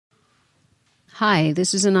Hi,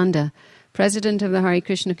 this is Ananda, President of the Hare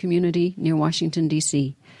Krishna community near Washington,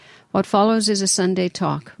 D.C. What follows is a Sunday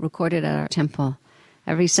talk recorded at our temple.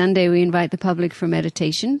 Every Sunday we invite the public for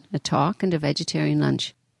meditation, a talk, and a vegetarian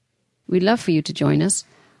lunch. We'd love for you to join us.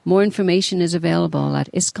 More information is available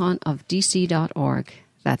at iskonofdc.org.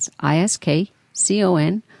 That's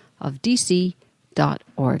ISKCON of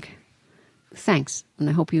dc.org. Thanks, and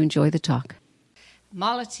I hope you enjoy the talk.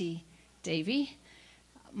 Malati Devi.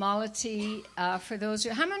 Malati, for those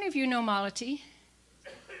how many of you know Malati?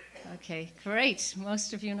 Okay, great.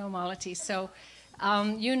 Most of you know Malati. So,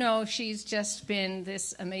 she's just been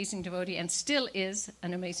this amazing devotee and still is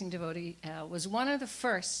an amazing devotee. Was one of the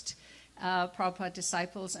first Prabhupada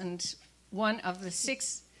disciples and one of the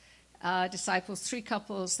 6 disciples, 3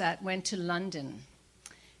 couples that went to London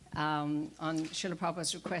on Srila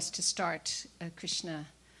Prabhupada's request to start a Krishna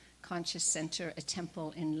Conscious Center, a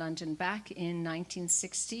temple in London back in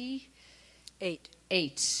 1968.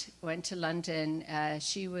 Went to London.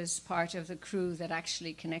 She was part of the crew that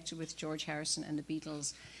actually connected with George Harrison and the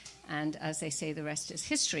Beatles. And as they say, the rest is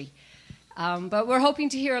history. But we're hoping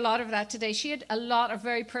to hear a lot of that today. She had a lot of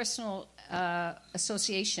very personal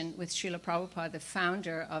association with Srila Prabhupada, the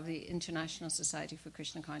founder of the International Society for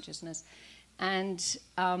Krishna Consciousness. And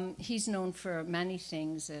he's known for many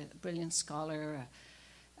things, a brilliant scholar,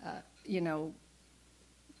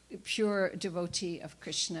 pure devotee of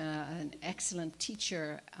Krishna, an excellent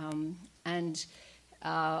teacher,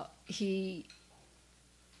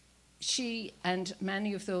 she and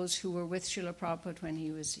many of those who were with Srila Prabhupada when he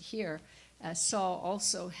was here saw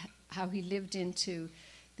also how he lived into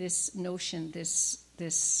this notion, this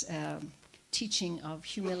teaching of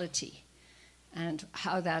humility, and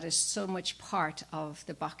how that is so much part of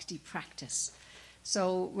the bhakti practice.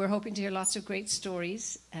 So we're hoping to hear lots of great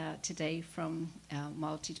stories today from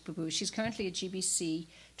Malati Prabhu. She's currently at GBC,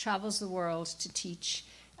 travels the world to teach,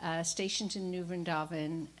 stationed in New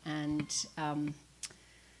Vrindavan, and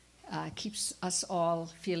keeps us all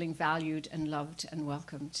feeling valued and loved and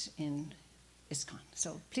welcomed in ISKCON.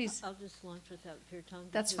 So please. I'll just launch without your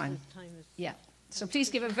tongue. That's fine. Yeah. So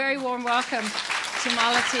please give a very warm welcome to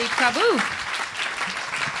Malati Prabhu.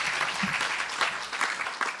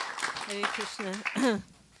 Hare Krishna.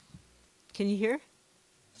 Can you hear?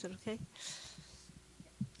 Is it okay?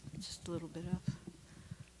 Just a little bit up.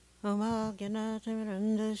 Oma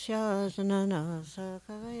Gyanatamiranda Syasanana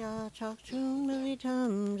Sakavaya Chakchung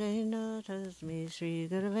Militam Jena Tasmi Sri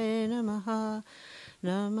Gurave Namaha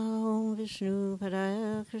Namo Vishnu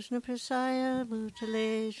Padaya Krishna Prasaya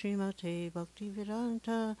Bhutale Srimate Bhakti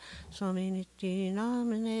Vedanta Swami Niti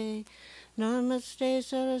Namane Namaste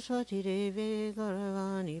Saraswati Devi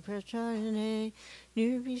Gauravani Pracharane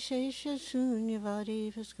Nirvishesha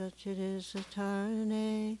Sunyavadi Paskachare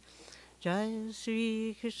Satarane Jaya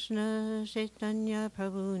Sri Krishna Chaitanya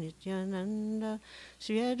Prabhu Nityananda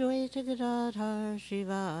Sri Advaita Gadadhar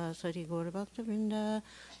Shiva Sati Gaura Bhakta Vrinda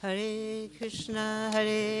Hare Krishna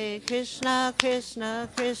Krishna Krishna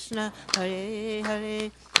Hare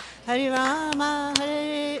Hare Hare Rama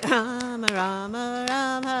Rama Rama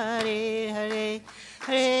Hare Hare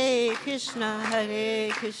Hare Krishna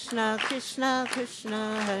Krishna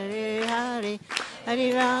Krishna Hare Hare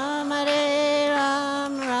Hare Rama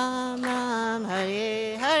Ram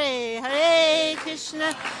Hare Hare Hare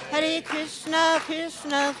Krishna Krishna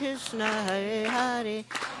Krishna Hare Hare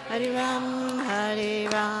Hare Ram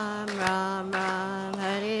Ram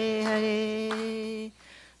Hare Hare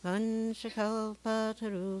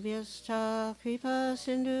Vanchakalpatarubhyascha kripa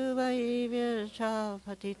sindhu vaibhyascha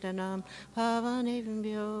patitanam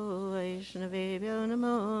pavanebhyo vaishnavebhyo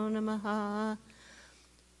namo namaha.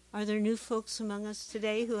 Are there new folks among us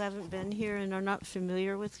today who haven't been here and are not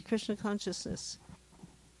familiar with Krishna consciousness?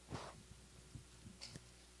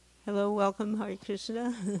 Hello, welcome, Hare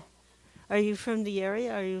Krishna. Are you from the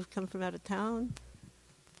area? Or you've come from out of town?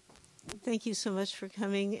 Thank you so much for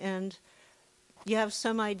coming. And you have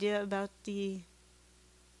some idea about the...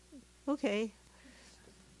 Okay.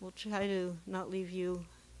 We'll try to not leave you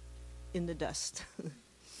in the dust.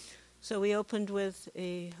 So we opened with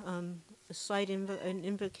a slight an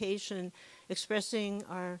invocation expressing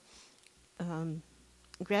our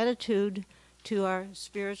gratitude to our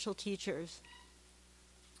spiritual teachers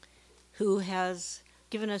who has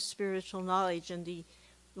given us spiritual knowledge, and the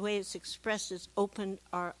way it's expressed is opened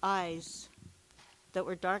our eyes that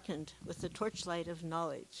were darkened with the torchlight of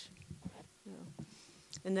knowledge.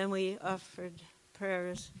 And then we offered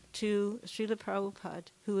prayers to Srila Prabhupada,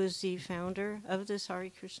 who is the founder of this Hare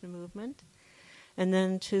Krishna movement, and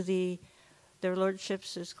then to their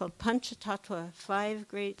lordships is called Panchatattva, 5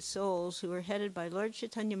 great souls who were headed by Lord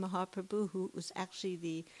Chaitanya Mahaprabhu, who was actually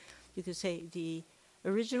the you could say, the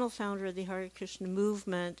original founder of the Hare Krishna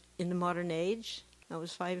movement in the modern age. That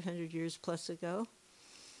was 500 years plus ago.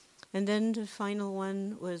 And then the final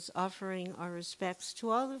one was offering our respects to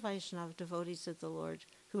all the Vaishnava devotees of the Lord,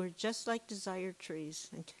 who are just like desire trees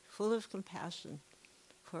and full of compassion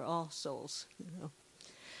for all souls.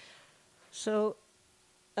 So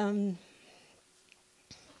the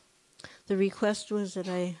request was that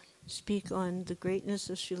I speak on the greatness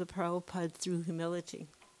of Srila Prabhupada through humility.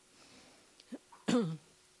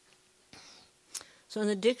 So in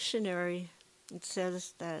the dictionary, it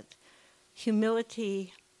says that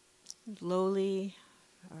humility, lowly,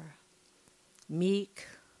 or meek,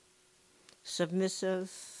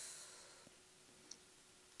 submissive,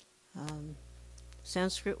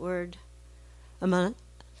 Sanskrit word, amanitvam.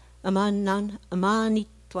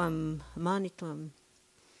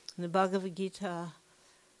 In the Bhagavad Gita,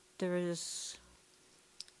 there is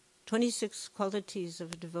 26 qualities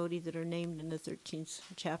of a devotee that are named in the 13th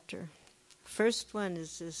chapter. First one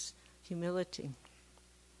is this humility.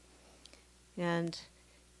 And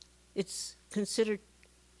it's considered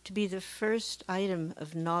to be the first item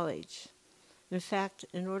of knowledge. In fact,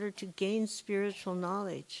 in order to gain spiritual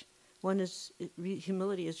knowledge,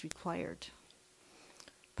 humility is required.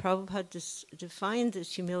 Prabhupada defined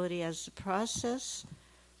this humility as the process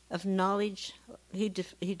of knowledge. He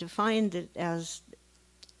defined it as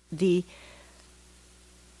the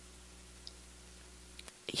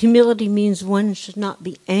humility means one should not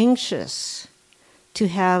be anxious to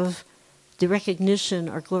have the recognition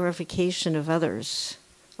or glorification of others,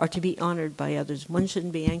 or to be honored by others. One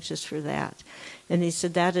shouldn't be anxious for that. And he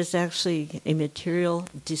said that is actually a material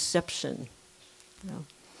deception.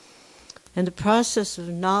 And the process of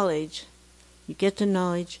knowledge, you get the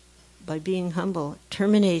knowledge by being humble,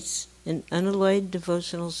 terminates in unalloyed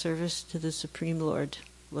devotional service to the Supreme Lord,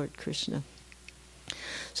 Lord Krishna.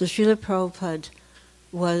 So Srila Prabhupada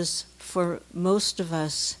was, for most of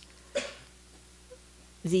us,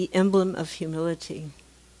 the emblem of humility.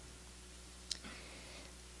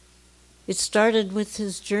 It started with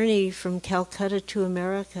his journey from Calcutta to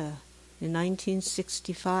America in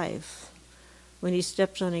 1965, when he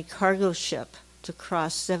stepped on a cargo ship to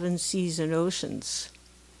cross 7 seas and oceans.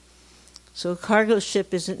 So a cargo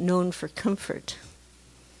ship isn't known for comfort.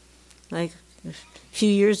 Like a few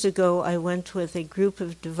years ago, I went with a group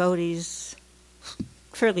of devotees,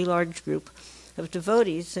 fairly large group of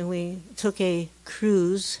devotees, and we took a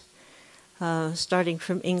cruise starting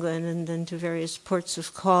from England and then to various ports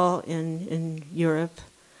of call in Europe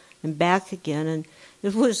and back again, and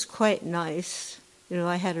it was quite nice.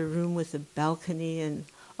 I had a room with a balcony, and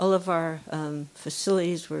all of our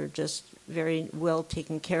facilities were just very well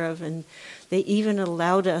taken care of, and they even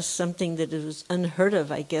allowed us something that was unheard of,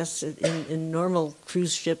 I guess, in normal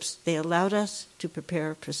cruise ships. They allowed us to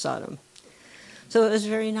prepare prasadam. So it was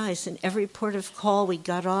very nice. In every port of call, we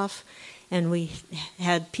got off, and we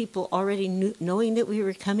had people already knowing that we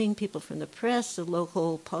were coming, people from the press, the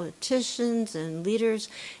local politicians and leaders,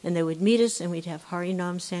 and they would meet us, and we'd have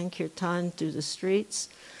Harinam Sankirtan through the streets.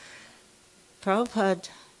 Prabhupada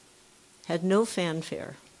had no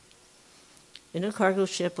fanfare. In a cargo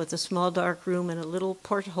ship with a small dark room and a little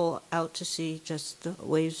porthole out to see just the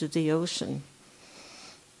waves of the ocean.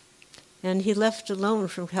 And he left alone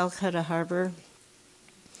from Calcutta Harbor.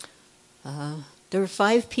 There were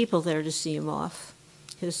 5 people there to see him off.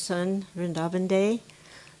 His son, Vrindavan Dey.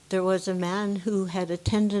 There was a man who had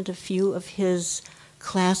attended a few of his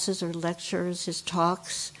classes or lectures, his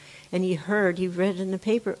talks, and he read in the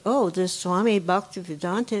paper, the Swami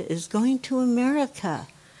Bhaktivedanta is going to America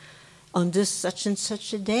on this such and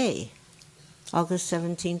such a day, August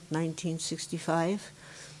 17th, 1965.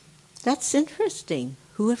 That's interesting.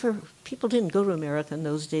 People didn't go to America in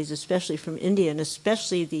those days, especially from India, and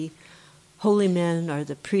especially the holy men or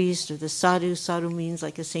the priest or the sadhu. Sadhu means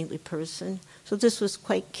like a saintly person. So this was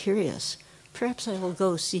quite curious. Perhaps I will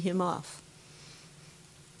go see him off.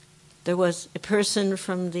 There was a person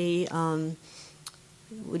from the,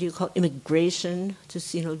 immigration to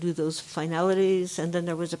do those finalities, and then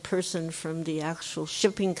there was a person from the actual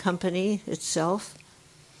shipping company itself.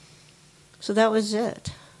 So that was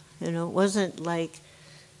it. It wasn't like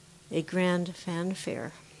a grand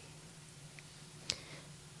fanfare.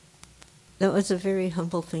 That was a very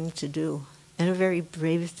humble thing to do, and a very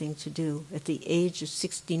brave thing to do at the age of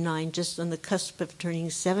 69, just on the cusp of turning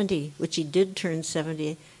 70, which he did turn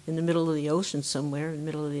 70 in the middle of the ocean somewhere, in the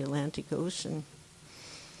middle of the Atlantic Ocean.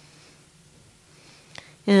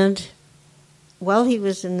 And while he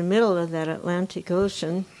was in the middle of that Atlantic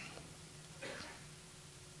Ocean,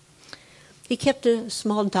 he kept a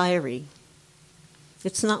small diary.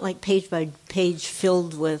 It's not like page by page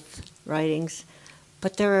filled with writings,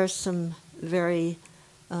 but there are some very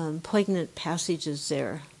poignant passages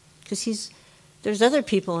there. Because there's other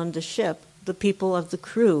people on the ship, the people of the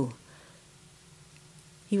crew.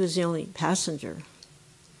 He was the only passenger.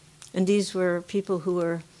 And these were people who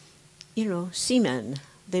were, seamen.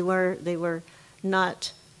 They were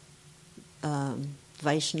not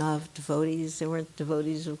Vaishnav devotees. They weren't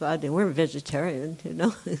devotees of God. They weren't vegetarian,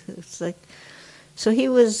 It's like, so he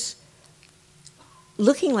was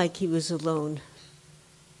looking like he was alone,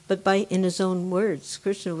 but in his own words,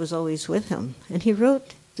 Krishna was always with him. And he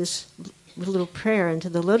wrote this little prayer into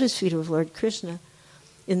the lotus feet of Lord Krishna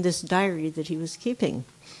in this diary that he was keeping.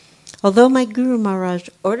 Although my Guru Maharaj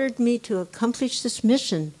ordered me to accomplish this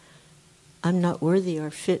mission, I'm not worthy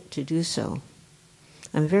or fit to do so.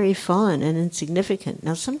 I'm very fallen and insignificant.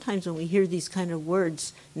 Now, sometimes when we hear these kind of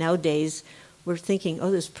words nowadays, we're thinking,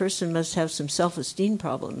 oh, this person must have some self-esteem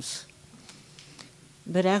problems.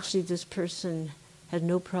 But actually, this person had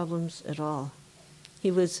no problems at all.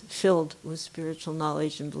 He was filled with spiritual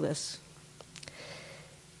knowledge and bliss.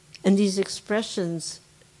 And these expressions,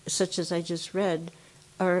 such as I just read,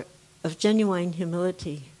 are of genuine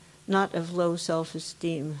humility, not of low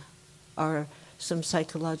self-esteem or some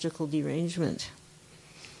psychological derangement.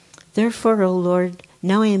 Therefore, O Lord,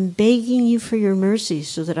 now I am begging you for your mercy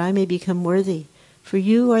so that I may become worthy, for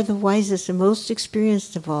you are the wisest and most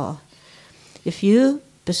experienced of all. If you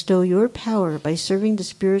bestow your power by serving the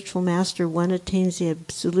spiritual master, one attains the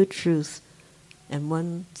absolute truth and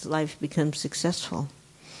one's life becomes successful.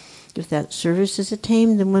 If that service is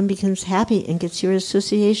attained, then one becomes happy and gets your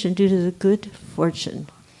association due to the good fortune.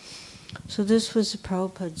 So this was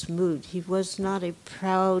Prabhupada's mood. He was not a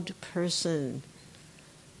proud person.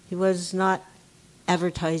 He was not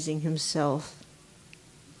advertising himself.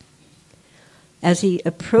 As he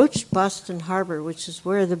approached Boston Harbor, which is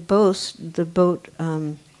where the boat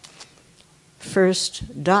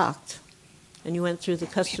first docked, and you went through the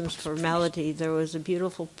customs formality, there was a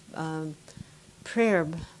beautiful prayer,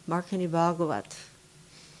 Markani Bhagavat.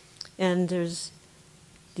 And there's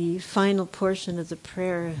the final portion of the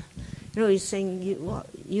prayer. He's saying,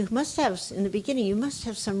 you must have, in the beginning, you must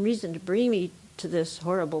have some reason to bring me to this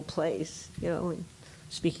horrible place,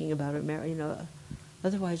 speaking about America,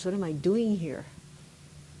 otherwise what am I doing here?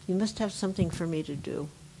 You must have something for me to do.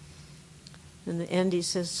 In the end he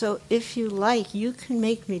says, so if you like, you can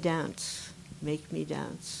make me dance. Make me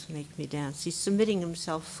dance, make me dance. He's submitting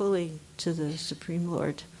himself fully to the Supreme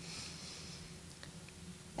Lord.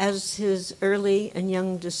 As his early and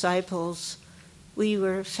young disciples, we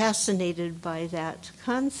were fascinated by that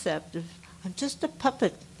concept of, I'm just a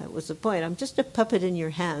puppet. That was the point. I'm just a puppet in your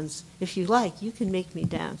hands. If you like, you can make me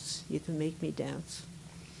dance. You can make me dance.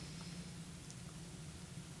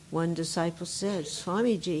 One disciple said,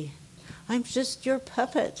 Swamiji, I'm just your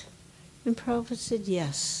puppet. And Prabhupada said,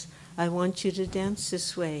 yes, I want you to dance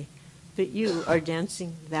this way, but you are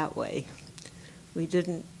dancing that way. We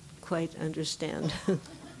didn't quite understand.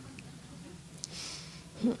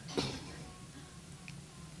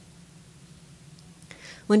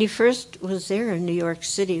 When he first was there in New York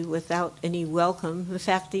City without any welcome, in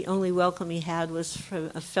fact, the only welcome he had was from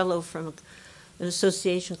a fellow from an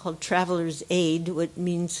association called Traveler's Aid, which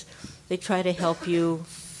means they try to help you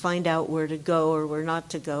find out where to go or where not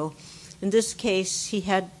to go. In this case, he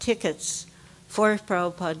had tickets for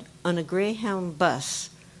Prabhupada on a Greyhound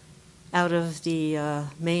bus out of the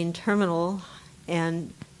main terminal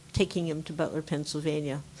and taking him to Butler,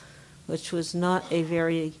 Pennsylvania, which was not a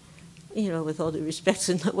very, with all due respect,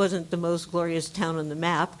 it wasn't the most glorious town on the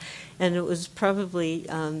map, and it was probably,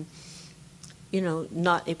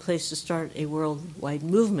 not a place to start a worldwide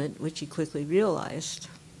movement, which he quickly realized.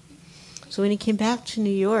 So when he came back to New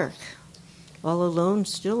York, all alone,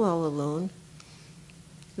 still all alone,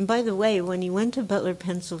 and by the way, when he went to Butler,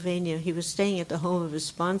 Pennsylvania, he was staying at the home of his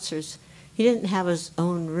sponsors. He didn't have his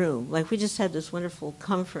own room. Like, we just had this wonderful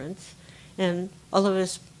conference, and all of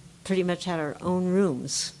us pretty much had our own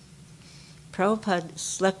rooms. Prabhupada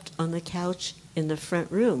slept on the couch in the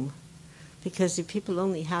front room because the people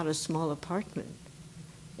only had a small apartment.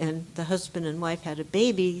 And the husband and wife had a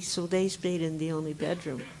baby, so they stayed in the only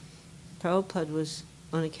bedroom. Prabhupada was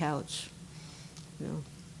on a couch.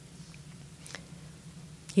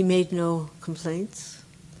 He made no complaints.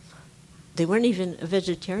 They weren't even a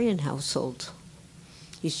vegetarian household.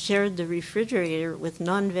 He shared the refrigerator with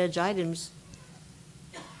non-veg items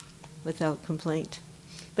without complaint.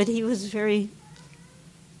 But he was very,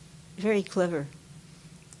 very clever.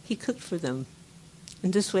 He cooked for them.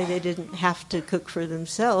 And this way they didn't have to cook for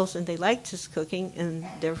themselves, and they liked his cooking, and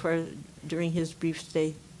therefore, during his brief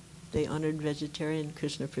stay, They honored vegetarian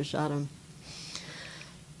Krishna Prasadam.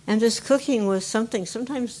 And this cooking was something,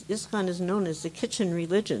 sometimes ISKCON is known as the kitchen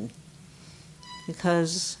religion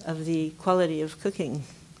because of the quality of cooking.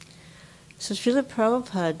 So Srila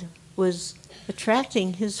Prabhupada was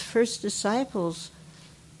attracting his first disciples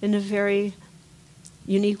in a very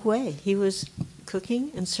unique way. He was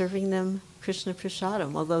cooking and serving them Krishna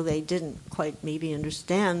Prasadam, although they didn't quite maybe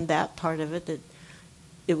understand that part of it, that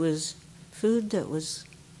it was food that was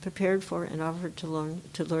prepared for and offered to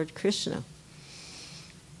Lord Krishna.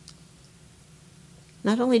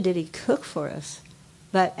 Not only did he cook for us,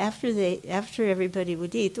 but after everybody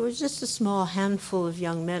would eat, there was just a small handful of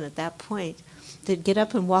young men at that point that'd get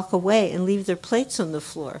up and walk away and leave their plates on the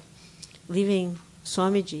floor, leaving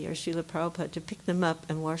Swamiji or Srila Prabhupada to pick them up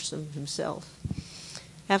and wash them himself.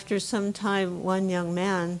 After some time, one young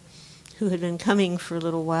man who had been coming for a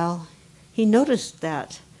little while, he noticed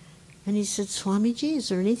that. And he said, "Swamiji, is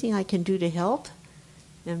there anything I can do to help?"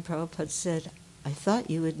 And Prabhupada said, "I thought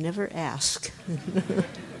you would never ask."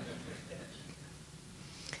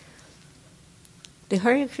 The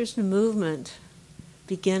Hare Krishna movement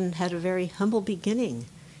had a very humble beginning.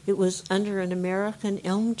 It was under an American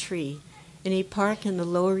elm tree in a park in the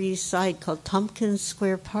Lower East Side called Tompkins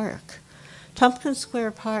Square Park. Tompkins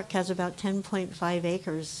Square Park has about 10.5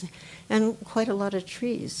 acres and quite a lot of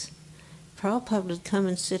trees. Prabhupada would come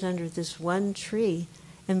and sit under this one tree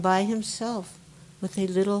and by himself with a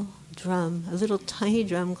little drum, a little tiny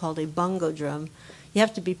drum called a bongo drum. You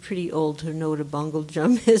have to be pretty old to know what a bongo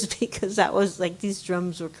drum is because that was like, these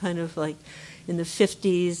drums were kind of like in the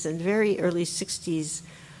 50s and very early 60s,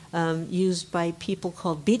 used by people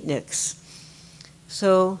called beatniks.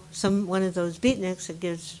 So one of those beatniks had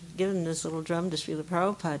given this little drum to Srila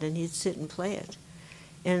Prabhupada and he'd sit and play it.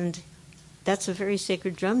 And that's a very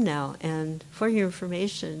sacred drum now, and for your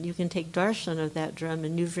information, you can take darshan of that drum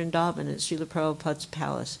in New Vrindavan at Srila Prabhupada's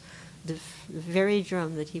palace, the very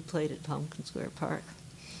drum that he played at Tompkins Square Park.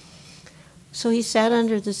 So he sat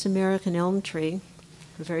under this American elm tree,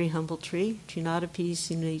 a very humble tree, Chinadapi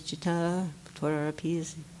Simnichita,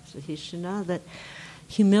 Torarapi Sahishana, that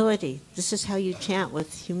humility, this is how you chant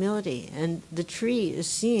with humility, and the tree is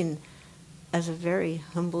seen as a very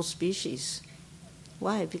humble species.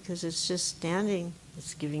 Why? Because it's just standing,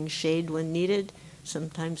 it's giving shade when needed.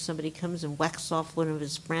 Sometimes somebody comes and whacks off one of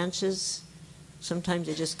its branches. Sometimes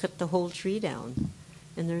they just cut the whole tree down.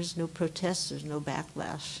 And there's no protest, there's no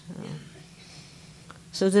backlash.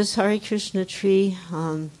 So this Hare Krishna tree,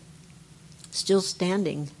 still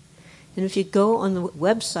standing. And if you go on the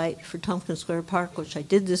website for Tompkins Square Park, which I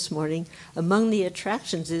did this morning, among the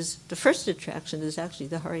attractions the first attraction is actually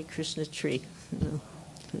the Hare Krishna tree.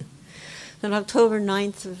 On October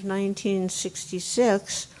 9th of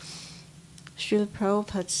 1966, Srila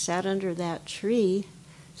Prabhupada sat under that tree,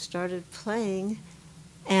 started playing,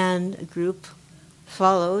 and a group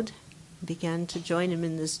followed, began to join him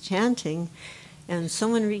in this chanting, and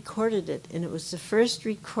someone recorded it, and it was the first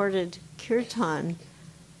recorded kirtan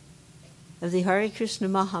of the Hare Krishna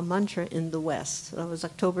Maha Mantra in the West. That was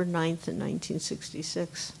October 9th in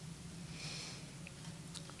 1966.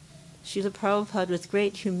 Srila Prabhupada, with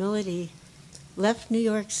great humility, left New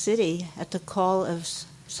York City at the call of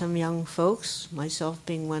some young folks, myself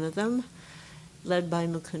being one of them, led by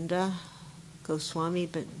Mukunda Goswami,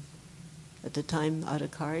 but at the time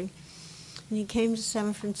Adhikari. And he came to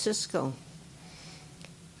San Francisco.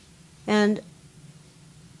 And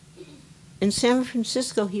in San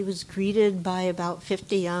Francisco, he was greeted by about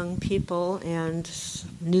 50 young people and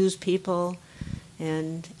news people,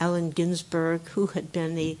 and Allen Ginsberg, who had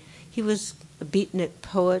been he was a beatnik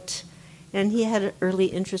poet, and he had an early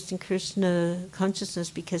interest in Krishna consciousness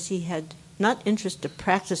because he had not interest to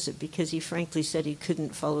practice it, because he frankly said he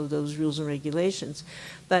couldn't follow those rules and regulations,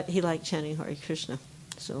 but he liked chanting Hare Krishna.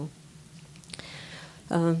 So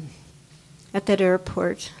at that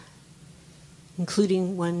airport,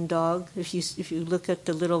 including one dog, if you look at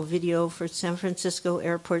the little video for San Francisco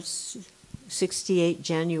Airport's 68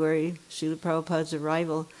 January, Srila Prabhupada's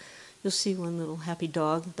arrival, you'll see one little happy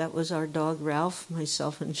dog. That was our dog, Ralph,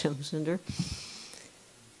 myself, and Jamsunder.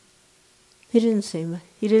 He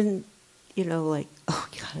didn't, like, "Oh,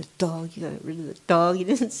 you got a dog, you got rid of the dog." He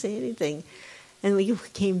didn't say anything. And we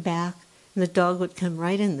came back, and the dog would come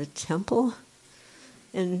right in the temple.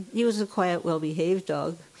 And he was a quiet, well-behaved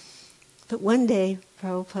dog. But one day,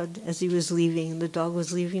 Prabhupada, as he was leaving, the dog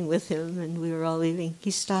was leaving with him, and we were all leaving, he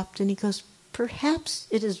stopped and he goes, "Perhaps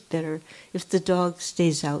it is better if the dog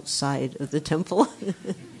stays outside of the temple."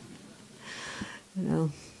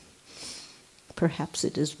 Perhaps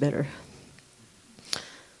it is better.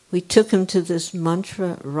 We took him to this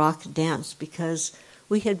mantra rock dance because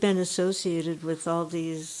we had been associated with all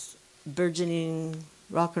these burgeoning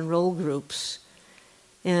rock and roll groups.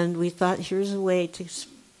 And we thought, here's a way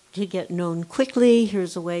to get known quickly.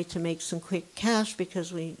 Here's a way to make some quick cash,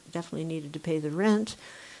 because we definitely needed to pay the rent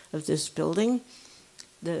of this building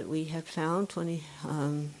that we had found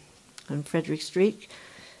on Frederick Street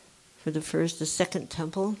for the second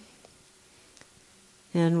temple.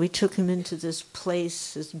 And we took him into this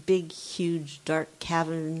place, this big, huge, dark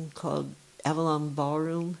cabin called Avalon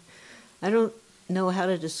Ballroom. I don't know how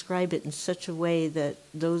to describe it in such a way that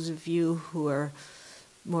those of you who are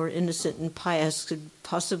more innocent and pious could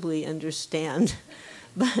possibly understand.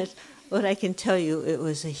 But what I can tell you, it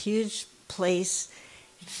was a huge place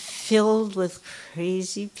filled with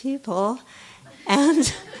crazy people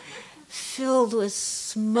and filled with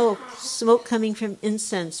smoke coming from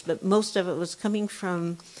incense, but most of it was coming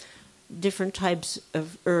from different types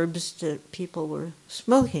of herbs that people were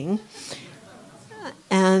smoking.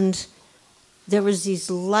 And there was these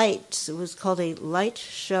lights. It was called a light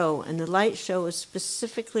show, and the light show was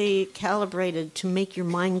specifically calibrated to make your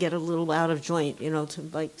mind get a little out of joint,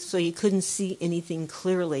 so you couldn't see anything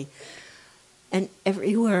clearly. And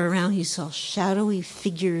everywhere around you saw shadowy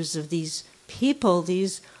figures of these people.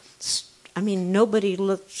 Nobody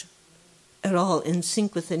looked at all in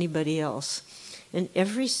sync with anybody else. And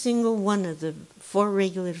every single one of the 4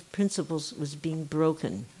 regulative principles was being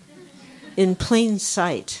broken in plain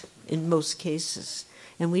sight in most cases.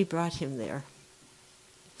 And we brought him there.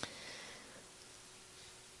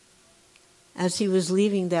 As he was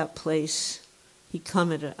leaving that place, he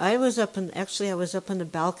commented. I was up on the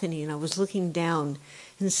balcony, and I was looking down.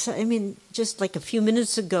 And so, just like a few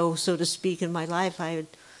minutes ago, so to speak, in my life, I had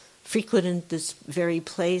frequented this very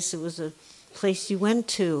place. It was a place you went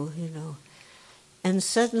to, And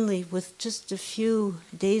suddenly, with just a few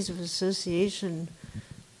days of association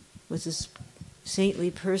with this saintly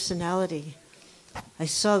personality, I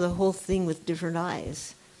saw the whole thing with different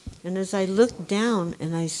eyes. And as I looked down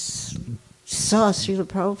and I saw Srila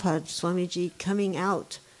Prabhupada Swamiji coming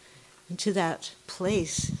out into that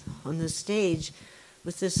place on the stage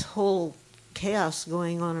with this whole chaos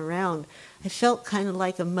going on around, I felt kind of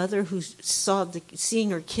like a mother who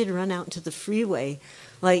seeing her kid run out into the freeway.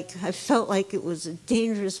 I felt like it was a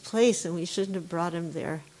dangerous place and we shouldn't have brought him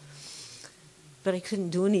there. But I couldn't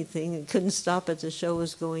do anything. I couldn't stop it. The show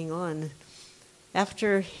was going on.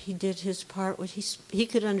 After he did his part, he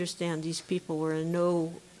could understand these people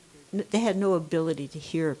they had no ability to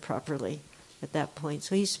hear properly at that point.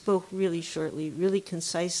 So he spoke really shortly, really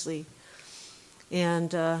concisely,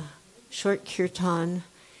 and short kirtan,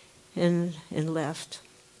 and left.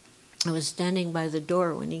 I was standing by the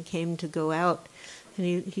door when he came to go out,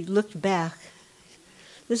 and he looked back.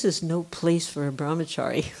 This is no place for a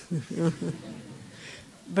brahmachari.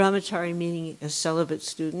 Brahmachari meaning a celibate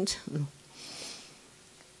student.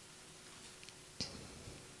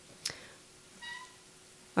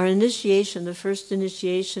 Our initiation, the first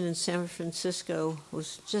initiation in San Francisco,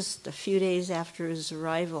 was just a few days after his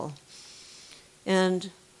arrival.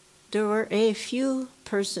 And there were a few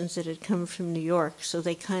persons that had come from New York, so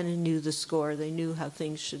they kind of knew the score. They knew how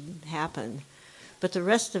things should happen. But the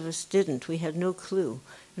rest of us didn't. We had no clue.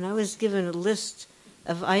 And I was given a list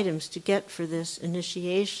of items to get for this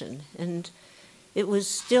initiation. And it was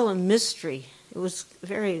still a mystery. It was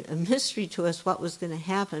a mystery to us what was going to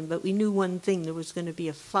happen, but we knew one thing: there was going to be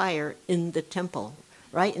a fire in the temple,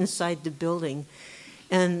 right inside the building.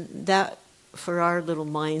 And that, for our little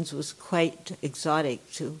minds, was quite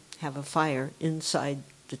exotic, to have a fire inside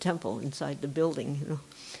the temple, inside the building.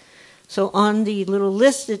 So on the little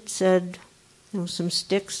list it said, some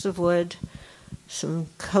sticks of wood, some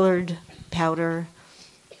colored powder,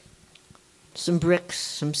 some bricks,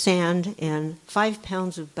 some sand, and 5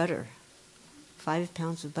 pounds of butter. 5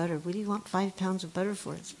 pounds of butter. What do you want 5 pounds of butter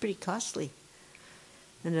for? It's pretty costly.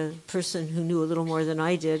 And a person who knew a little more than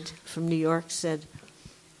I did from New York said,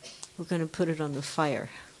 we're going to put it on the fire.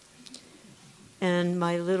 And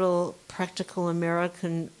my little practical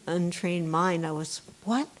American untrained mind, I was,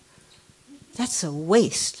 what? That's a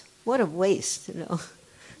waste. What a waste,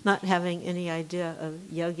 not having any idea of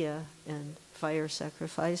yajna and fire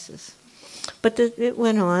sacrifices. But it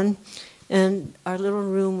went on, and our little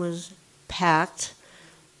room was packed.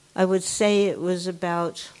 I would say it was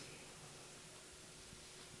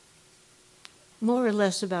more or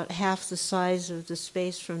less about half the size of the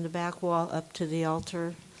space from the back wall up to the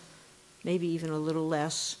altar, maybe even a little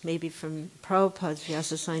less, maybe from Prabhupada's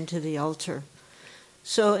vyasa to the altar.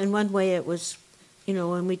 So in one way it was,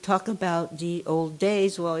 when we talk about the old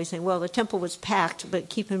days, we're always saying, well, the temple was packed, but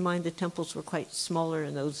keep in mind the temples were quite smaller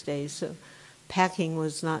in those days, so packing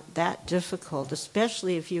was not that difficult,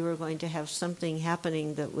 especially if you were going to have something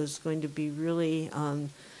happening that was going to be really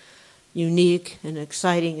unique and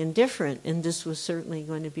exciting and different, and this was certainly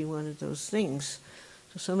going to be one of those things.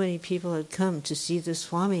 So many people had come to see this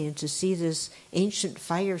Swami and to see this ancient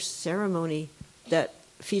fire ceremony that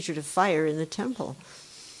featured a fire in the temple.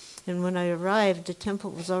 And when I arrived, the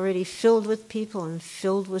temple was already filled with people and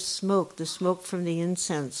filled with smoke, the smoke from the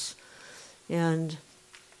incense, and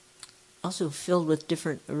also filled with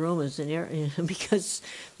different aromas and air, because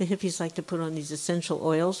the hippies like to put on these essential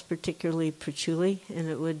oils, particularly patchouli, and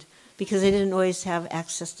it would, because they didn't always have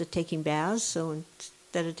access to taking baths, so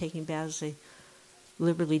instead of taking baths, they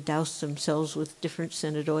liberally doused themselves with different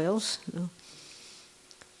scented oils.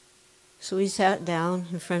 So we sat down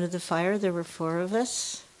in front of the fire. There were 4 of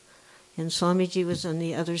us, and Swamiji was on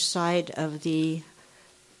the other side of the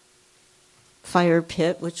fire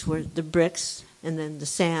pit, which were the bricks, and then the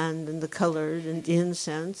sand and the colored and the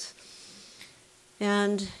incense.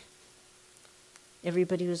 And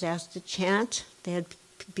everybody was asked to chant. They had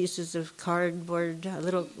pieces of cardboard,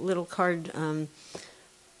 little card,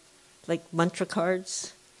 like mantra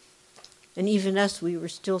cards. And even us, we were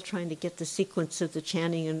still trying to get the sequence of the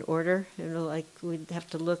chanting in order. Like we'd have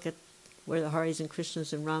to look at where the Haris and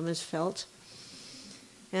Krishnas and Ramas felt.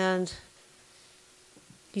 And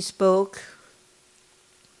he spoke.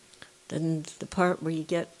 Then the part where you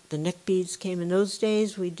get the neck beads came in those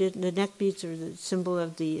days. The neck beads are the symbol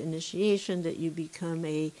of the initiation, that you become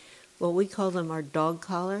we call them our dog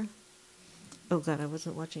collar. Oh God, I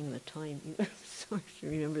wasn't watching the time either. Sorry to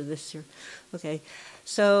remember this here. Okay,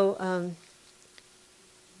 so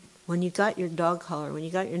when you got your dog collar, when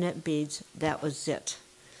you got your neck beads, that was it.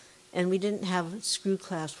 And we didn't have screw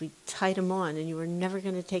clasps. We tied them on, and you were never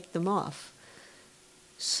going to take them off.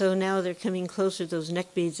 So now they're coming closer, those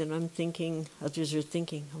neck beads, and I'm thinking, others are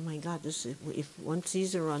thinking, oh my God, if once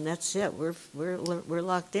these are on, that's it. We're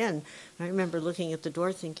locked in. And I remember looking at the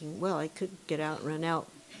door thinking, well, I could get out and run out,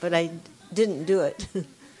 but I didn't do it.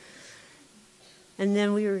 And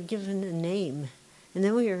then we were given a name, and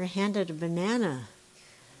then we were handed a banana.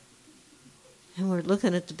 And we're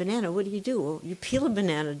looking at the banana. What do? Well, you peel a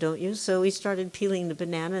banana, don't you? So we started peeling the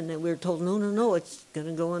banana, and then we were told, no, it's going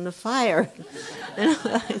to go in the fire.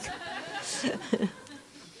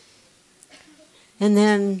 And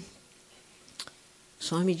then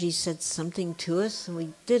Swamiji said something to us, and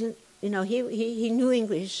we didn't, he knew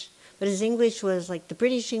English, but his English was like the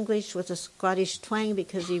British English with a Scottish twang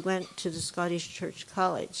because he went to the Scottish Church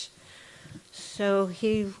College. So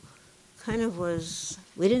he kind of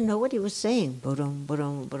we didn't know what he was saying, bodom,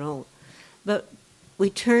 bodom, bodom. But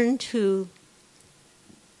we turned to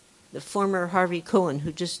the former Harvey Cohen,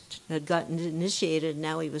 who just had gotten initiated, and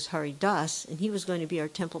now he was Hari Das, and he was going to be our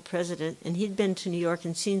temple president, and he'd been to New York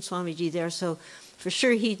and seen Swamiji there, so for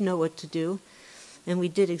sure he'd know what to do. And we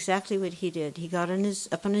did exactly what he did. He got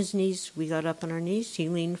up on his knees, we got up on our knees, he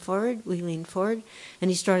leaned forward, we leaned forward,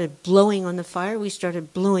 and he started blowing on the fire, we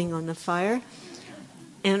started blowing on the fire.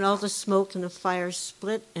 And all the smoke and the fire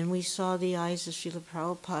split, and we saw the eyes of Srila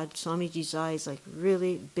Prabhupada, Swamiji's eyes, like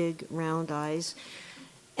really big, round eyes.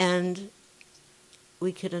 And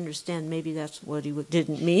we could understand maybe that's what he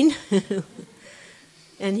didn't mean.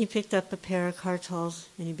 And he picked up a pair of kartals,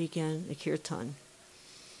 and he began a kirtan.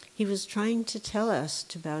 He was trying to tell us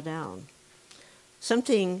to bow down.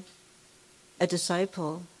 Something a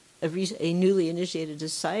disciple, a newly initiated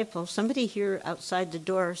disciple, somebody here outside the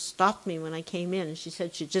door stopped me when I came in, and she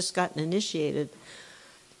said she'd just gotten initiated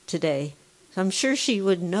today. So I'm sure she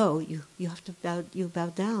would know you have to bow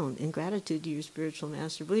down in gratitude to your spiritual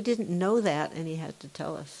master. But we didn't know that, and he had to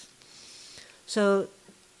tell us. So,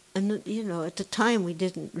 and at the time we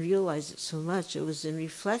didn't realize it so much. It was in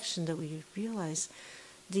reflection that we realized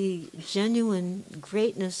the genuine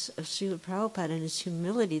greatness of Srila Prabhupada and his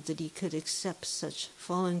humility, that he could accept such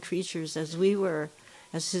fallen creatures as we were,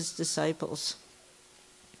 as his disciples.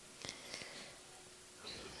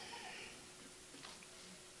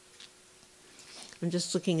 I'm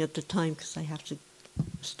just looking at the time because I have to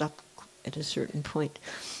stop at a certain point.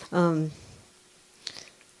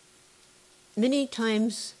 Many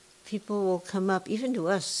times people will come up, even to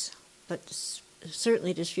us, but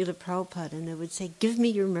certainly to Srila Prabhupada, and they would say, give me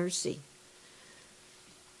your mercy.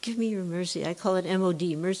 Give me your mercy. I call it MOD,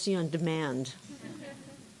 mercy on demand.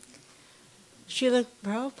 Srila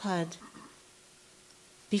Prabhupada,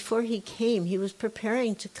 before he came, he was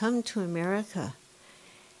preparing to come to America.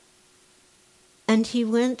 And he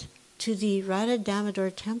went to the Radha Damodar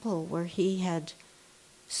temple where he had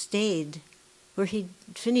stayed, where he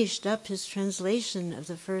finished up his translation of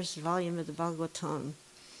the first volume of the Bhagavatam.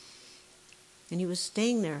 And he was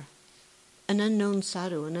staying there. an unknown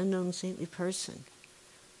sadhu, an unknown saintly person.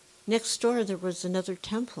 Next door there was another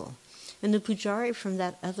temple, and the pujari from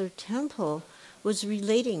that other temple was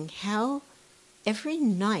relating how every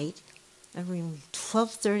night, around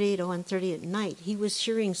 12:30 to 1:30 at night, he was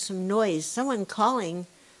hearing some noise, someone calling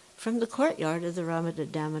from the courtyard of the Ramada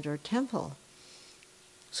Damodar temple.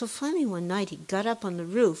 So finally one night he got up on the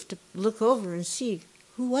roof to look over and see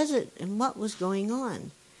who was it and what was going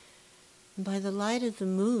on. And by the light of the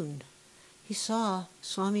moon, he saw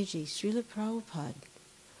Swamiji, Srila Prabhupada,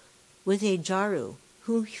 with a jaru.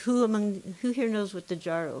 Who here knows what the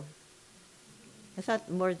jaru? I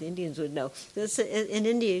thought more of the Indians would know. In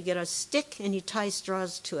India, you get a stick and you tie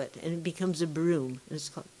straws to it, and it becomes a broom. And it's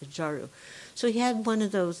called a jaru. So he had one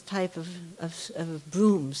of those type of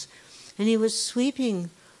brooms, and he was sweeping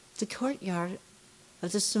the courtyard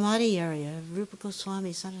of the Samadhi area of Rupa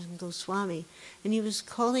Goswami, Sanatana Goswami, and he was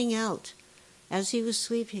calling out as he was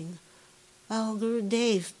sweeping, "Oh,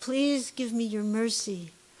 Gurudev, please give me your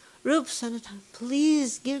mercy. Rupa Sanatana,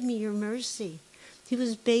 please give me your mercy." He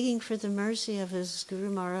was begging for the mercy of his Guru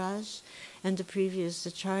Maharaj and the previous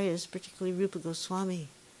acharyas, particularly Rupa Goswami.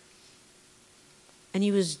 And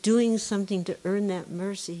he was doing something to earn that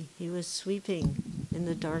mercy. He was sweeping in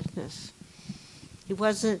the darkness. He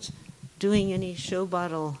wasn't doing any show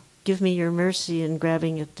bottle, "Give me your mercy," and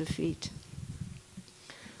grabbing at the feet.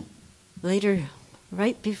 Later,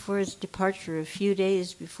 right before his departure, a few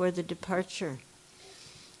days before the departure,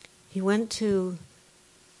 he went to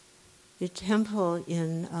the temple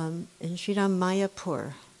in Sriram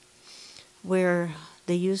Mayapur, where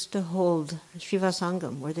they used to hold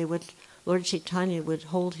Srivasangam, where Lord Chaitanya would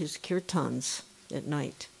hold his kirtans at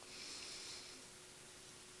night.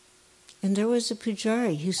 And there was a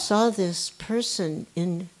pujari who saw this person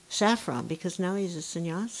in saffron, because now he's a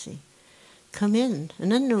sannyasi, come in,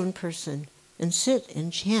 an unknown person, and sit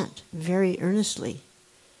and chant very earnestly.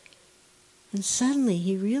 And suddenly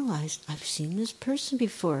he realized, I've seen this person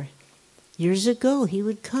before. Years ago he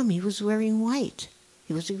would come, he was wearing white.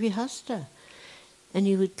 He was a grihasta. And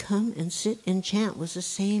he would come and sit and chant with the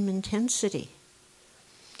same intensity.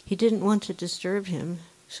 He didn't want to disturb him,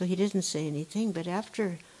 so he didn't say anything. But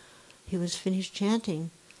after he was finished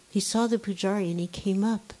chanting, he saw the pujari and he came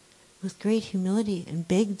up with great humility and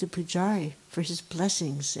begged the pujari for his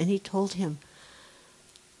blessings. And he told him,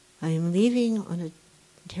 "I am leaving on a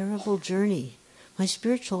terrible journey. My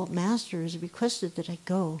spiritual master has requested that I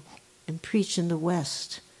go and preach in the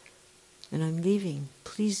West. And I'm leaving.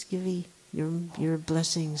 Please give me your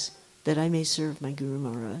blessings that I may serve my Guru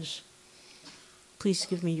Maharaj. Please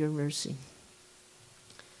give me your mercy."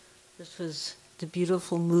 This was the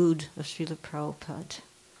beautiful mood of Srila Prabhupada.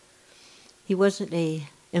 He wasn't a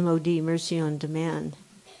MOD, mercy on demand.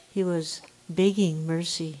 He was begging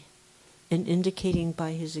mercy and indicating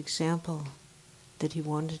by his example that he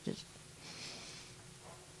wanted it.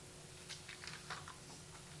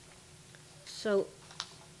 So,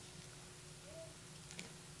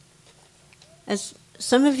 as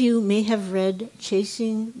some of you may have read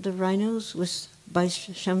Chasing the Rhinos by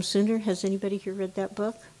Shamsundar. Has anybody here read that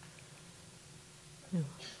book? No.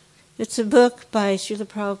 It's a book by Srila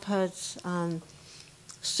Prabhupada's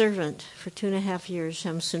servant for 2.5 years,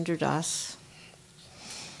 Shamsundar Das.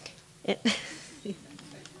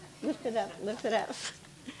 Lift it up.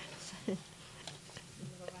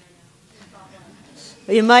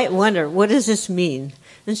 You might wonder, what does this mean?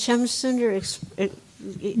 And Shamsundar,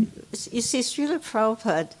 you see, Srila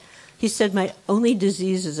Prabhupada, he said, my only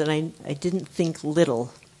disease is that I didn't think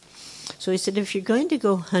little. So he said, if you're going to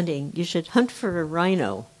go hunting, you should hunt for a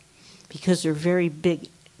rhino, because they're very big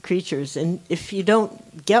creatures. And if you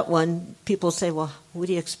don't get one, people say, well, what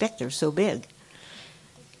do you expect? They're so big.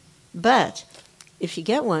 But if you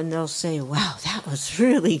get one, they'll say, wow, that was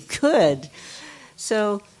really good.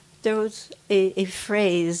 So there was a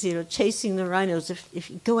phrase, chasing the rhinos.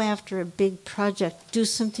 If you go after a big project, do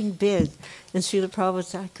something big. And Srila Prabhupada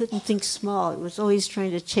said, I couldn't think small. It was always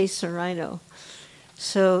trying to chase a rhino.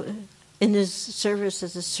 So in his service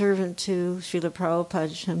as a servant to Srila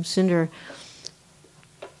Prabhupada, Shamsundar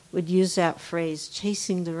would use that phrase,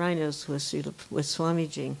 chasing the rhinos with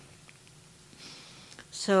Swamiji.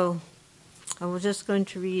 So I was just going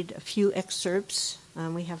to read a few excerpts.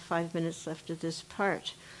 We have 5 minutes left of this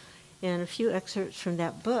part. And a few excerpts from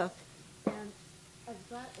that book. And I've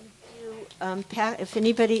got a few, if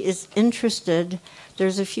anybody is interested,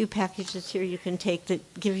 there's a few packages here you can take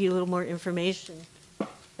that give you a little more information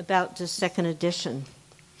about the second edition.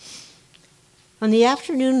 On the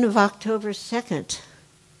afternoon of October 2nd,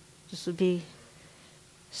 this would be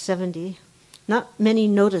 70, Not many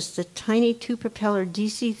noticed the tiny two-propeller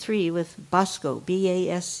DC-3 with Basco,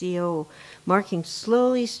 B-A-S-C-O, marking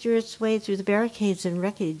slowly steer its way through the barricades and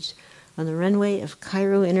wreckage on the runway of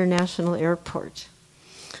Cairo International Airport.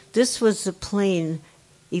 This was the plane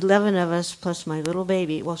 11 of us, plus my little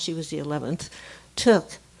baby, well, she was the 11th,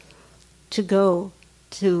 took to go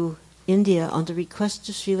to India on the request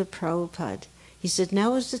of Srila Prabhupada. He said,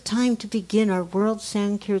 now is the time to begin our World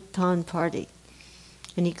Sankirtan party.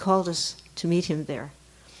 And he called us to meet him there.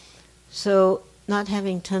 So, not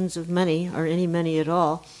having tons of money, or any money at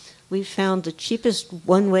all, we found the cheapest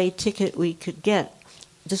one-way ticket we could get.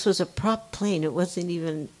 This was a prop plane. It wasn't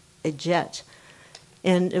even a jet.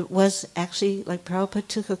 And it was actually, like Prabhupada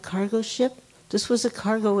took a cargo ship. This was a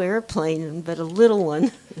cargo airplane, but a little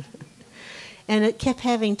one. And it kept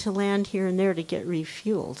having to land here and there to get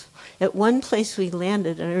refueled. At one place we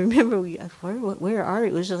landed, and I remember where are we?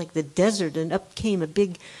 It was like the desert, and up came a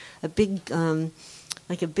big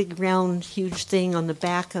round, huge thing on the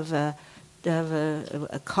back of a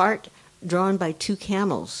cart drawn by two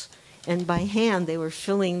camels, and by hand they were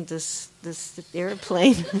filling this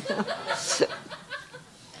airplane.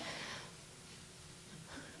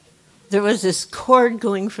 There was this cord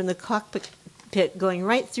going from the cockpit going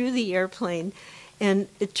right through the airplane, and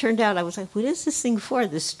it turned out, I was like, what is this thing for,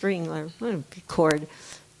 this string or cord?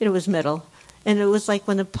 It was metal. And it was like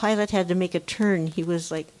when the pilot had to make a turn, he was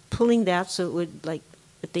like pulling that so it would, like,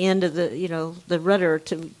 at the end of the rudder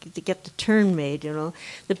to get the turn made,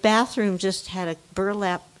 The bathroom just had a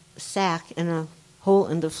burlap sack and a hole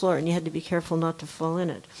in the floor, and you had to be careful not to fall in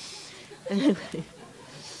it. Anyway.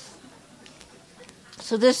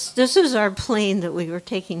 So this is our plane that we were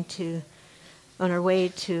taking on our way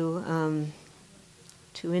to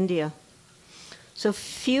India. So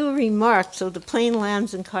few remarks. So the plane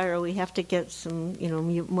lands in Cairo. We have to get some,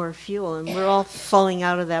 more fuel, and we're all falling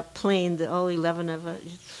out of that plane. All 11 of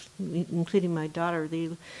us, including my daughter.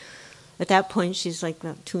 At that point, she's like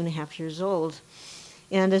about 2.5 years old.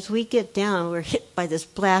 And as we get down, we're hit by this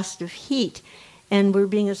blast of heat, and we're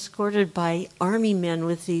being escorted by army men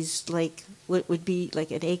with these, like, what would be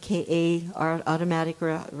like an AKA automatic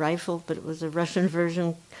rifle, but it was a Russian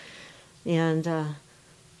version. And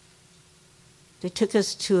they took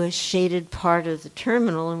us to a shaded part of the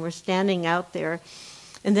terminal, and we're standing out there.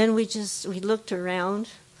 And then we looked around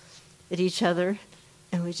at each other,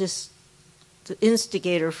 and the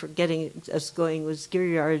instigator for getting us going was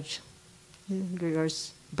Giriraj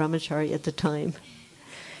Brahmachari at the time.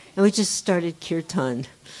 And we just started kirtan,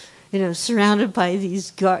 surrounded by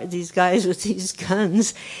these guys with these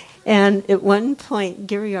guns. And at one point,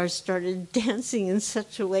 Giriraj started dancing in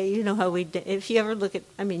such a way, how if you ever look at,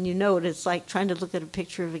 what it's like trying to look at a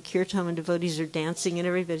picture of a kirtan when devotees are dancing and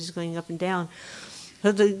everybody's going up and down.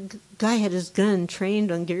 So the guy had his gun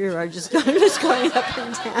trained on Giriraj's gun, just going up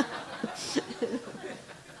and down.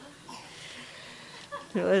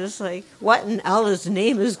 It was like, what in Allah's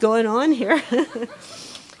name is going on here?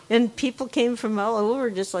 And people came from all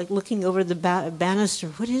over just like looking over the banister.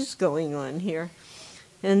 What is going on here?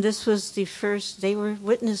 And this was they were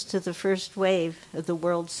witness to the first wave of the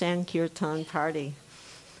World Sankirtan Party.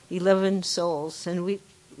 11 souls. And we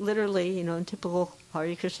literally, in typical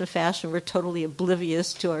Hare Krishna fashion, we're totally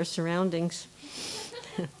oblivious to our surroundings.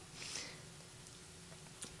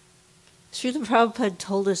 Srila Prabhupada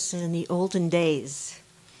told us in the olden days,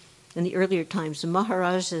 in the earlier times, the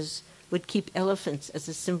Maharajas would keep elephants as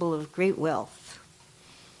a symbol of great wealth.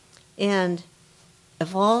 And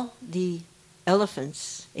of all the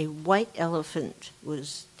elephants, a white elephant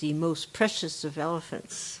was the most precious of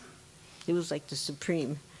elephants. It was like the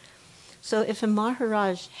supreme. So if a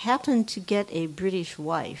Maharaj happened to get a British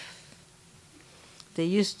wife, they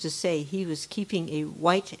used to say he was keeping a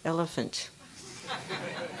white elephant.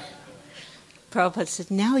 Prabhupada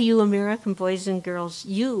said, now you American boys and girls,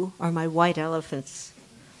 you are my white elephants.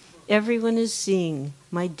 Everyone is seeing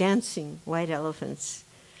my dancing white elephants.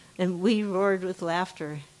 And we roared with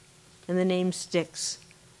laughter, and the name sticks.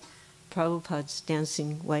 Prabhupada's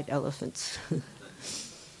dancing white elephants.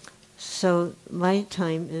 So my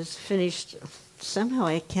time is finished. Somehow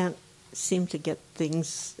I can't seem to get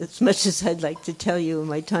things as much as I'd like to tell you in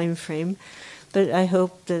my time frame, but I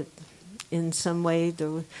hope that in some way,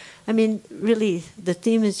 really, the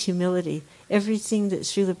theme is humility. Everything that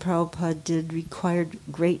Srila Prabhupada did required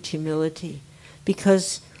great humility,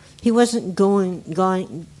 because he wasn't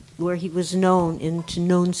going where he was known into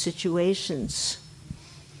known situations.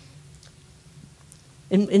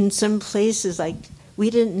 In some places, like, we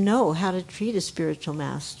didn't know how to treat a spiritual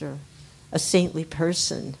master, a saintly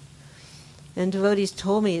person. And devotees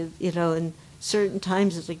told me, and certain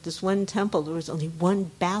times, it's like this one temple, there was only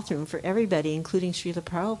one bathroom for everybody, including Srila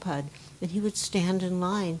Prabhupada. And he would stand in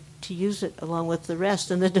line to use it along with the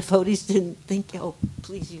rest. And the devotees didn't think, oh,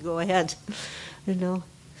 please, you go ahead. You know.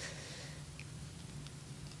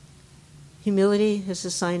 Humility is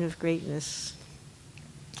a sign of greatness.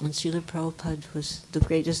 And Srila Prabhupada was the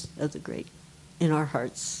greatest of the great in our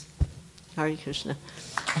hearts. Hare Krishna.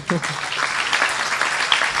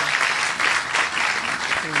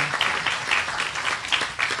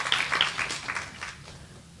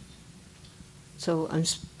 So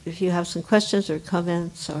if you have some questions or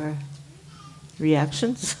comments or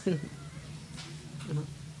reactions.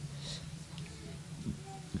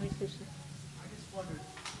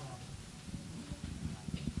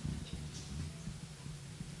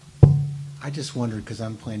 I just wondered, because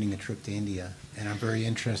I'm planning a trip to India, and I'm very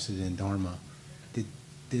interested in Dharma.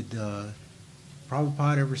 Did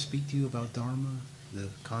Prabhupada ever speak to you about Dharma, the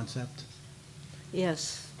concept?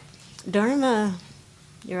 Yes. Dharma,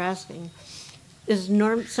 you're asking, is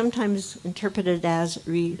sometimes interpreted as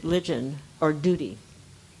religion or duty.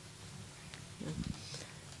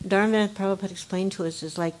 Dharma, Prabhupada explained to us,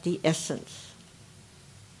 is like the essence.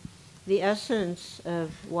 The essence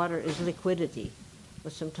of water is liquidity,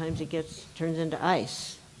 but sometimes it turns into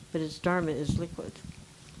ice, but its Dharma is liquid.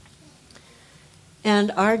 And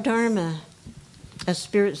our Dharma, as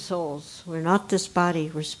spirit souls, we're not this body,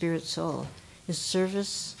 we're spirit soul, is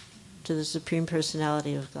service to the Supreme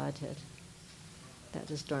Personality of Godhead. That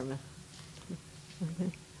is Dharma.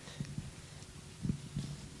 Okay.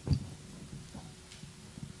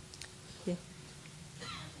 Yeah.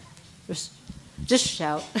 Just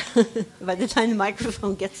shout. By the time the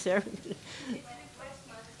microphone gets there.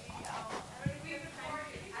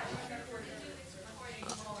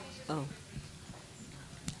 Oh.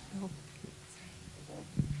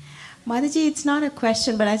 Mataji, it's not a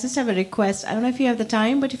question, but I just have a request. I don't know if you have the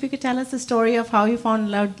time, but if you could tell us the story of how you found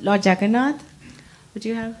Lord Jagannath. Would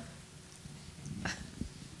you have?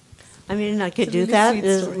 I mean, I could do that.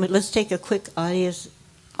 Let's take a quick audience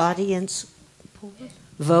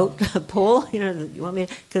vote poll. You know, you want me?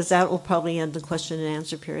 Because that will probably end the question and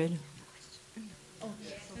answer period.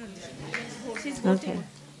 Okay.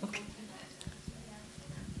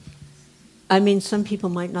 I mean, some people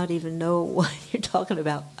might not even know what you're talking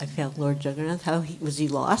about. I found Lord Jagannath. Was he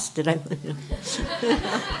lost? Did I?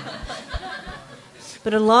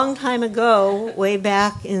 But a long time ago, way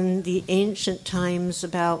back in the ancient times,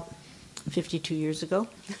 about 52 years ago,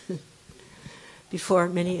 before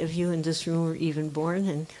many of you in this room were even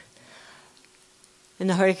born, and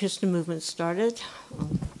the Hare Krishna movement started.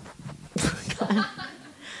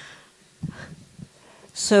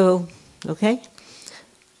 So, okay.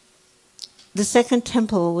 The second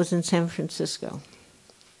temple was in San Francisco.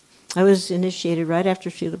 I was initiated right after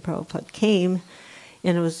Srila Prabhupada came,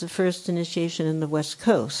 and it was the first initiation in the West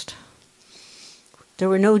Coast. There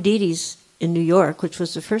were no deities in New York, which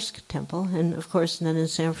was the first temple, and of course none in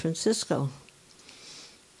San Francisco.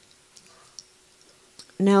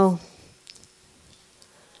 Now,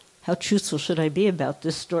 how truthful should I be about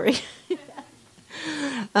this story?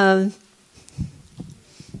 A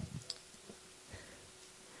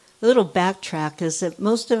little backtrack is that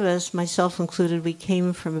most of us, myself included, we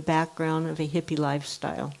came from a background of a hippie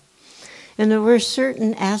lifestyle. And there were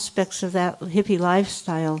certain aspects of that hippie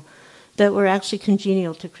lifestyle that were actually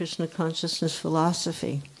congenial to Krishna consciousness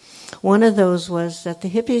philosophy. One of those was that the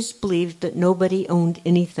hippies believed that nobody owned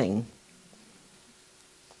anything.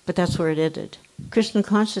 But that's where it ended. Krishna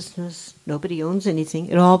consciousness, nobody owns anything.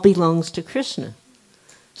 It all belongs to Krishna.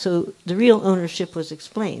 So the real ownership was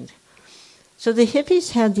explained. So the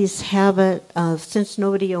hippies had this habit of, since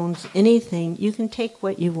nobody owns anything, you can take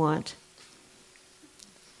what you want.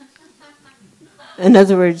 In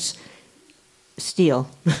other words, steal.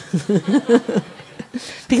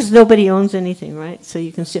 Because nobody owns anything, right? So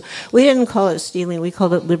you can steal. We didn't call it stealing, we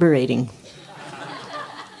called it liberating.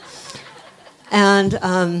 And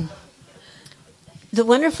the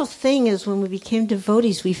wonderful thing is when we became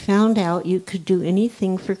devotees, we found out you could do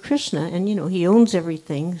anything for Krishna. And, you know, he owns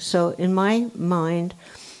everything. So in my mind,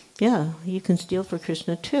 yeah, you can steal for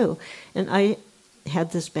Krishna too. And I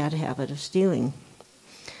had this bad habit of stealing.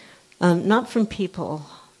 Not from people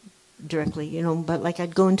directly, you know, but like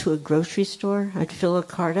I'd go into a grocery store, I'd fill a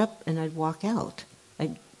cart up, and I'd walk out.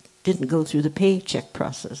 I didn't go through the paycheck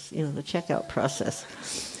process, you know, the checkout process.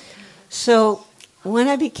 So when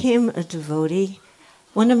I became a devotee,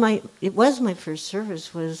 it was my first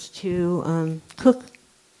service was to cook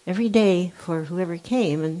every day for whoever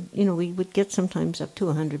came. And, you know, we would get sometimes up to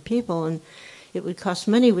 100 people, and it would cost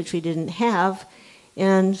money, which we didn't have.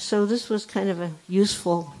 And so this was kind of a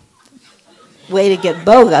useful way to get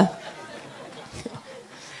boga.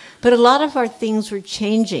 But a lot of our things were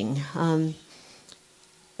changing.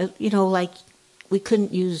 Like we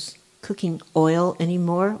couldn't use cooking oil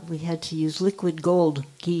anymore. We had to use liquid gold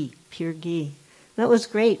ghee, pure ghee. That was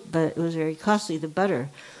great, but it was very costly, the butter.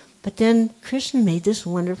 But then Krishna made this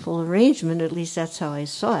wonderful arrangement, at least that's how I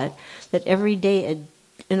saw it, that every day,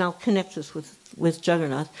 and I'll connect this with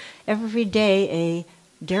Jagannath, every day a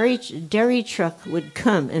dairy truck would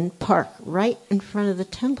come and park right in front of the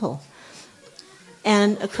temple.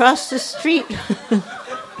 And across the street,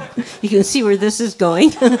 you can see where this is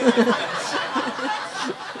going.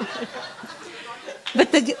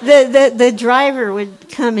 But the driver would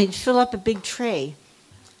come, he'd fill up a big tray,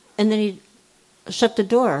 and then he'd shut the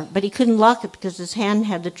door, but he couldn't lock it because his hand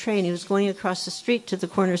had the tray, and he was going across the street to the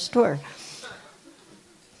corner store.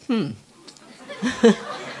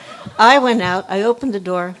 I went out, I opened the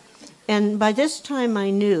door, and by this time I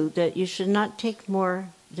knew that you should not take more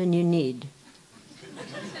than you need.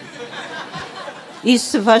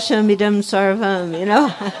 Isavasham idam sarvam,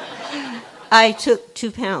 I took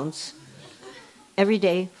 2 pounds every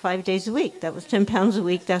day, 5 days a week. That was 10 pounds a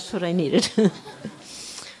week. That's what I needed.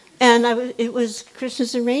 And it was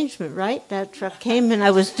Krishna's arrangement, right? That truck came, and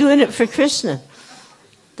I was doing it for Krishna.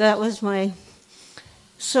 That was my...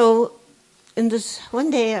 So, in this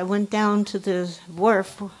one day, I went down to the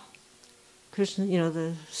wharf. Krishna,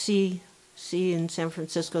 the sea in San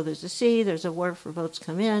Francisco. There's a sea. There's a wharf where boats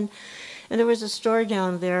come in, and there was a store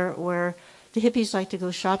down there where the hippies like to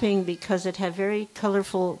go shopping because it had very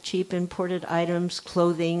colorful, cheap imported items,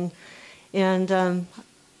 clothing, and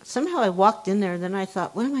somehow I walked in there, and then I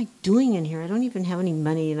thought, what am I doing in here? I don't even have any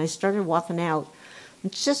money, and I started walking out.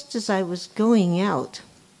 And just as I was going out,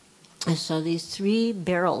 I saw these 3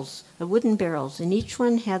 barrels, wooden barrels, and each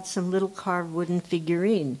one had some little carved wooden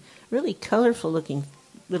figurine, really colorful-looking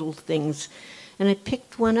little things. And I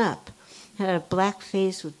picked one up. It had a black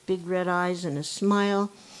face with big red eyes and a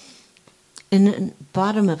smile. And at the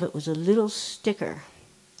bottom of it was a little sticker,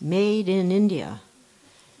 made in India.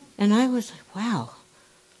 And I was like, wow.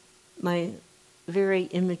 My very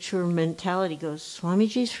immature mentality goes,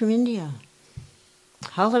 Swamiji's from India.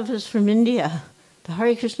 Halava's from India. The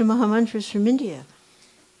Hare Krishna Mahamantra is from India.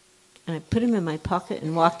 And I put him in my pocket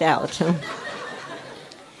and walked out.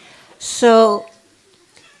 So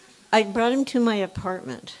I brought him to my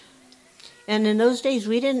apartment. And in those days,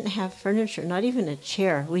 we didn't have furniture, not even a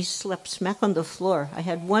chair. We slept smack on the floor. I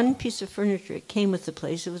had one piece of furniture. It came with the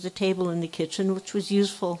place. It was a table in the kitchen, which was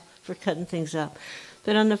useful for cutting things up.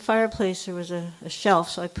 But on the fireplace, there was a shelf,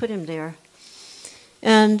 so I put him there.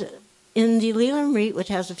 And in the Leelamrit, which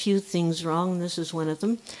has a few things wrong, and this is one of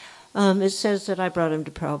them, it says that I brought him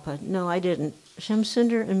to Prabhupada. No, I didn't.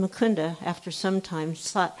 Shamsundar and Mukunda, after some time,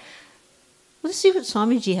 thought, let's see what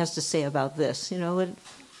Swamiji has to say about this.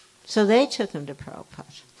 So they took him to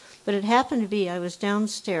Prabhupada. But it happened to be, I was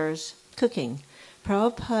downstairs cooking.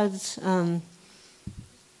 Prabhupada's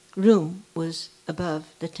room was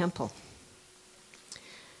above the temple.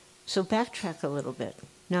 So backtrack a little bit.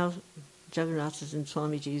 Now Jagannath is in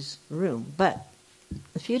Swamiji's room. But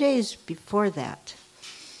a few days before that,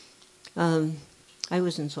 I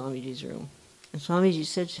was in Swamiji's room. And Swamiji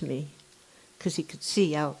said to me, because he could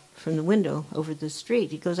see out from the window over the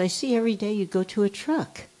street, he goes, I see every day you go to a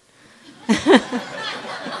truck.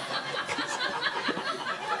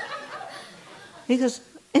 He goes,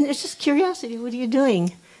 and it's just curiosity, what are you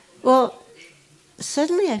doing? Well,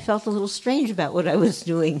 suddenly I felt a little strange about what I was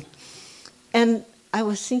doing. And I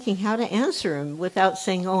was thinking how to answer him without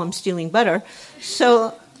saying, oh, I'm stealing butter.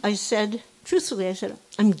 So I said, truthfully,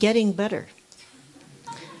 I'm getting butter.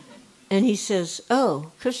 And he says,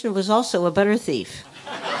 oh, Krishna was also a butter thief.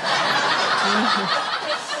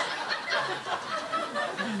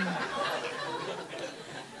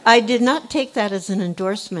 I did not take that as an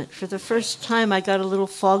endorsement. For the first time, I got a little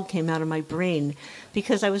fog came out of my brain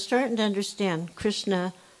because I was starting to understand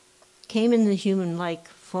Krishna came in the human-like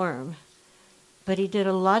form, but he did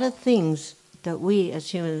a lot of things that we as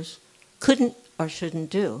humans couldn't or shouldn't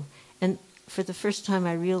do. And for the first time,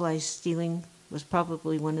 I realized stealing was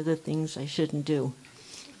probably one of the things I shouldn't do.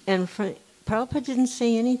 And Prabhupada didn't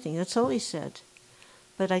say anything. That's all he said.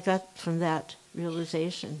 But I got from that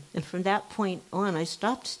realization. And from that point on, I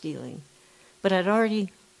stopped stealing. But I'd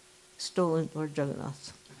already stolen Lord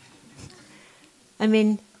Jagannath. I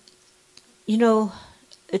mean,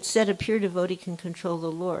 it said a pure devotee can control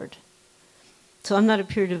the Lord. So I'm not a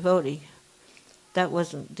pure devotee. That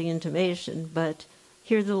wasn't the intimation. But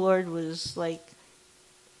here the Lord was like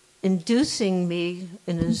inducing me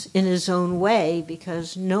in his own way,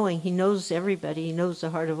 because knowing he knows everybody, he knows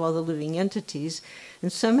the heart of all the living entities,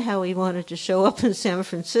 and somehow he wanted to show up in San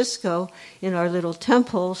Francisco in our little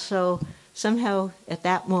temple. So somehow at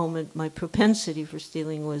that moment my propensity for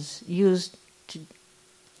stealing was used to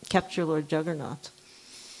capture Lord Jagannath.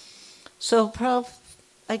 So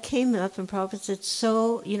I came up and Prabhupada said,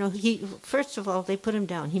 so, he, first of all, they put him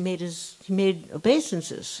down. He made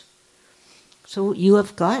obeisances. So you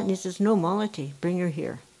have gotten? He says, no, Malati, bring her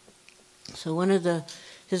here. So one of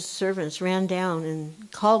his servants ran down and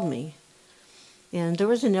called me. And there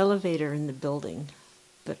was an elevator in the building.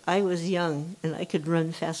 But I was young, and I could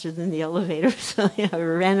run faster than the elevator. So I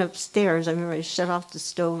ran upstairs. I remember I shut off the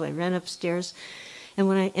stove. I ran upstairs. And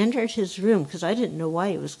when I entered his room, because I didn't know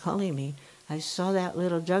why he was calling me, I saw that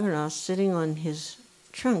little Jagannath sitting on his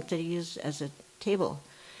trunk that he used as a table.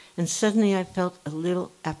 And suddenly I felt a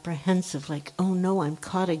little apprehensive, like, oh no, I'm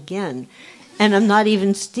caught again. And I'm not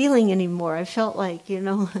even stealing anymore. I felt like,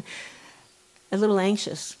 a little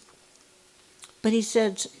anxious. But he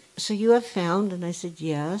said, so you have found? And I said,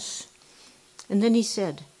 yes. And then he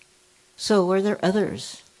said, so were there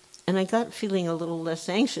others? And I got feeling a little less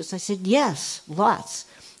anxious. I said, yes, lots.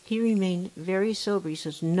 He remained very sober. He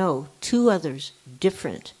says, no, 2 others,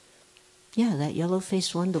 different. Yeah, that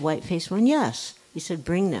yellow-faced one, the white-faced one, yes. He said,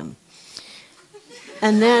 bring them.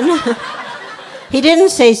 And then he didn't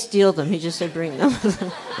say steal them. He just said, bring them.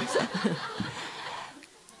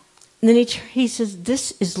 And then he says,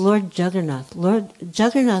 this is Lord Jagannath. Lord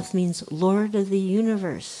Jagannath means Lord of the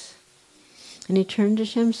universe. And he turned to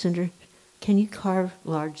Shamsundar, can you carve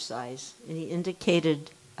large size? And he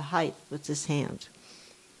indicated a height with his hand.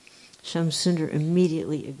 Shamsundar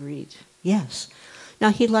immediately agreed. Yes. Now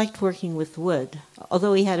he liked working with wood,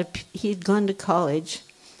 although he'd gone to college,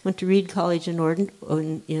 went to Reed College in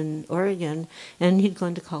Oregon, and he'd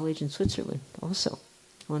gone to college in Switzerland also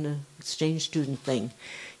on an exchange student thing.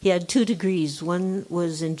 He had 2 degrees. One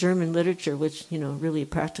was in German literature, which, really a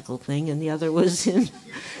practical thing, and the other was in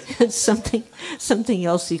something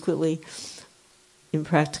else equally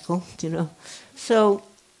impractical, So,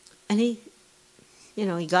 and he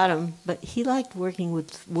got him, but he liked working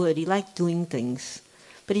with wood. He liked doing things.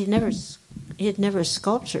 But he had never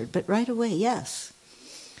sculptured, but right away, yes.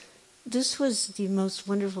 This was the most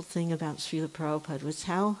wonderful thing about Srila Prabhupada, was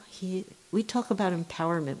how we talk about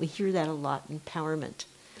empowerment. We hear that a lot, empowerment.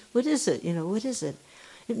 What is it? What is it?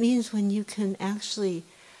 It means when you can actually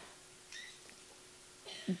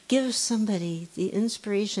give somebody the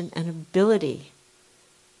inspiration and ability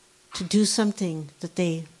to do something that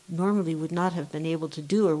they normally would not have been able to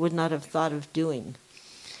do or would not have thought of doing.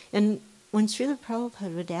 And when Srila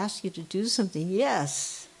Prabhupada would ask you to do something,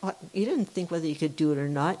 yes, you didn't think whether you could do it or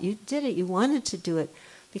not. You did it. You wanted to do it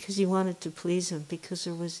because you wanted to please him, because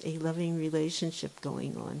there was a loving relationship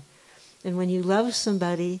going on. And when you love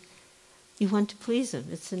somebody, you want to please them.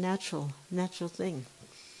 It's a natural thing.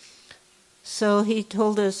 So he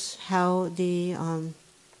told us how the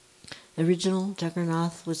original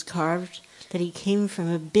Jagannath was carved, that he came from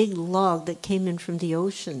a big log that came in from the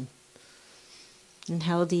ocean, and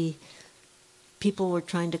how the people were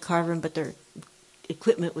trying to carve him, but their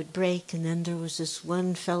equipment would break, and then there was this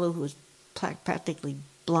one fellow who was practically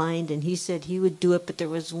blind, and he said he would do it, but there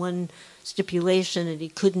was one stipulation, and he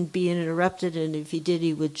couldn't be interrupted, and if he did,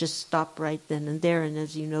 he would just stop right then and there. And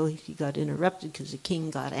as you know, he got interrupted because the king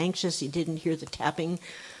got anxious. He didn't hear the tapping,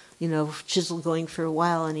 chisel going for a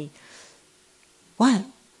while, and what?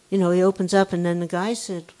 He opens up, and then the guy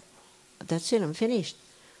said, that's it, I'm finished.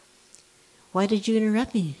 Why did you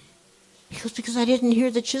interrupt me? Because I didn't hear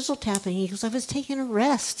the chisel tapping. He goes, I was taking a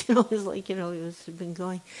rest. It was like, he had been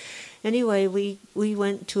going. Anyway, we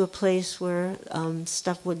went to a place where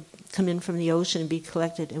stuff would come in from the ocean and be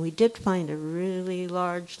collected, and we did find a really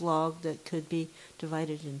large log that could be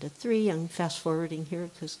divided into 3. I'm fast-forwarding here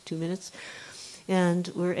because 2 minutes. And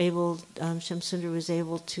Shamsundar was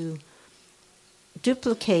able to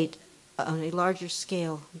duplicate on a larger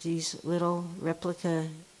scale these little replicas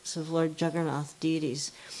of Lord Jagannath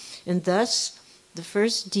deities. And thus, the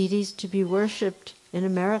first deities to be worshipped in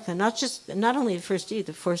America, not only the first deity,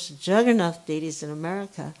 the first Jagannath deities in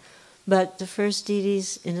America, but the first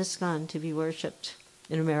deities in ISKCON to be worshipped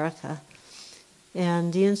in America.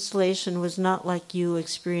 And the installation was not like you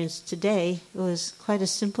experienced today. It was quite a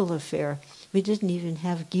simple affair. We didn't even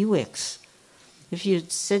have Giwicks. If you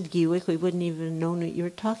had said Giwick, we wouldn't even have known what you were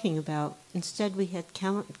talking about. Instead, we had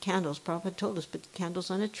candles. Prabhupada told us, put the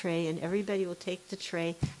candles on a tray, and everybody will take the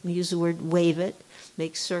tray and use the word wave it,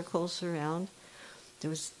 make circles around. There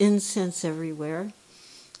was incense everywhere.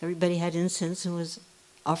 Everybody had incense and was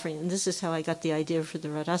offering. And this is how I got the idea for the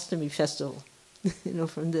Radhastami festival,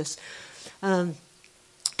 from this. And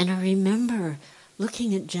I remember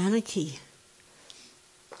looking at Janaki.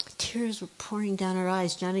 Tears were pouring down her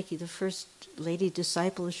eyes. Janaki, the first lady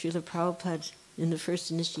disciple of Srila Prabhupada in the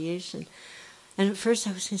first initiation. And at first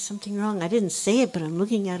I was saying something wrong. I didn't say it, but I'm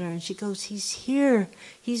looking at her and she goes, "He's here.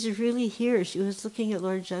 He's really here." She was looking at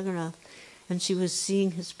Lord Jagannath and she was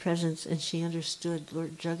seeing his presence and she understood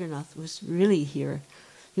Lord Jagannath was really here.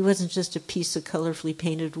 He wasn't just a piece of colorfully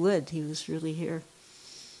painted wood. He was really here.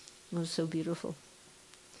 It was so beautiful.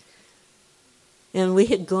 And we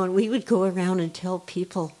would go around and tell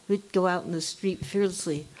people, we'd go out in the street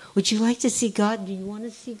fearlessly, "Would you like to see God? Do you want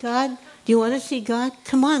to see God? Do you want to see God?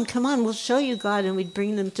 Come on, we'll show you God." And we'd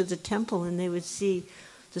bring them to the temple and they would see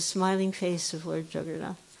the smiling face of Lord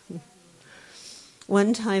Jagannath.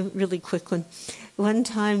 One time, really quick one,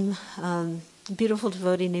 a beautiful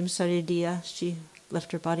devotee named Saradiya, she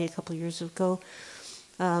left her body a couple years ago,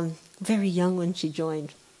 very young when she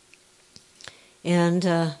joined.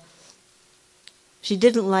 And she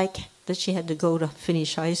didn't like that she had to go to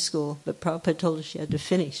finish high school, but Prabhupada told her she had to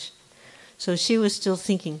finish. So she was still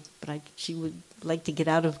thinking, but she would like to get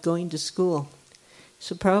out of going to school.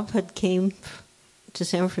 So Prabhupada came to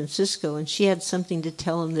San Francisco, and she had something to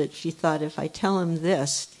tell him that she thought, if I tell him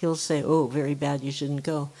this, he'll say, "Oh, very bad, you shouldn't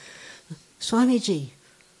go." "Swamiji,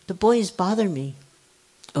 the boys bother me."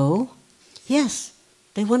 "Oh?" "Yes,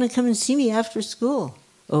 they want to come and see me after school."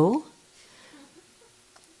 "Oh?"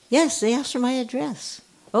 "Yes, they asked for my address."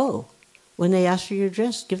 "Oh, when they ask for your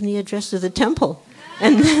address, give them the address of the temple."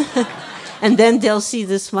 And then they'll see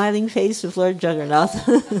the smiling face of Lord Jagannath.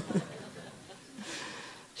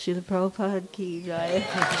 Srila Prabhupada ki jai.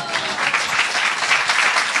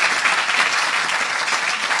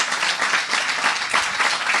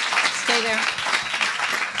 Stay there.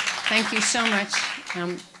 Thank you so much,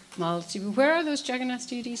 Malati. Where are those Jagannath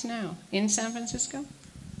deities now? In San Francisco?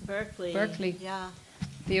 Berkeley. Yeah.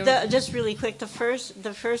 Just really quick, the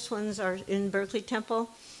first ones are in Berkeley Temple,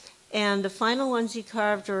 and the final ones he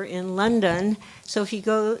carved are in London. So if you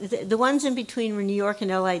go, the ones in between were New York and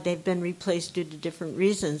LA, they've been replaced due to different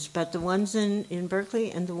reasons, but the ones in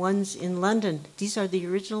Berkeley and the ones in London, these are the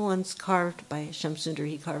original ones carved by Shamsundar.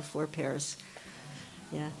 He carved 4 pairs.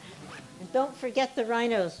 Yeah. And don't forget the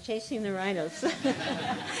rhinos, chasing the rhinos.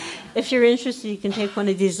 If you're interested, you can take one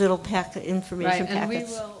of these little information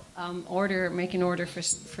packets. And we will make an order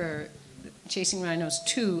for Chasing Rhinos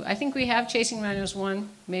 2. I think we have Chasing Rhinos 1,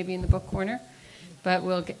 maybe in the book corner, but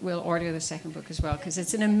we'll order the second book as well, because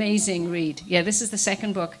it's an amazing read. Yeah, this is the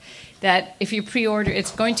second book that if you pre-order,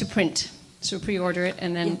 it's going to print. So pre-order it,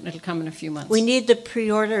 and then it'll come in a few months. We need the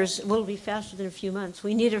pre-orders. It'll be faster than a few months.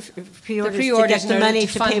 We need pre-orders to get the money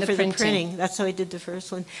to pay for the printing. That's how I did the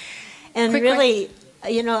first one. And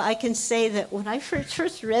I can say that when I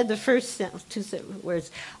first read the first 2 words,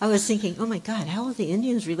 I was thinking, "Oh my God, how will the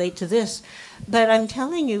Indians relate to this?" But I'm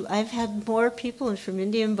telling you, I've had more people from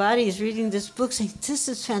Indian bodies reading this book saying, "This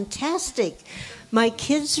is fantastic. My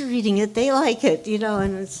kids are reading it. They like it,"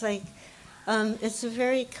 and it's like, it's a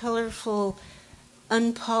very colorful,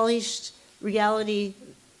 unpolished reality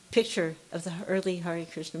picture of the early Hare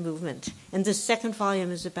Krishna movement. And the second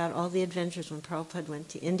volume is about all the adventures when Prabhupada went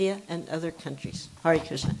to India and other countries. Hare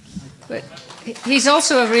Krishna. But he's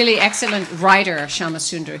also a really excellent writer,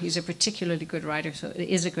 Shamsundar. He's a particularly good writer, so it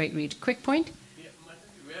is a great read. Quick point? Yeah,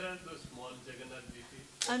 where are those small Jagannath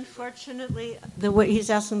deities? Unfortunately, he's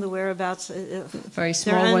asking the whereabouts. Very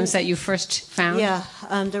small ones that you first found? Yeah,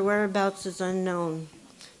 their whereabouts is unknown.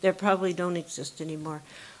 They probably don't exist anymore.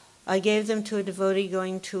 I gave them to a devotee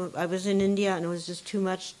I was in India and it was just too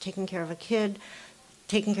much, taking care of a kid,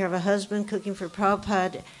 taking care of a husband, cooking for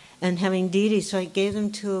Prabhupada, and having deities. So I gave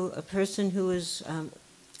them to a person who was,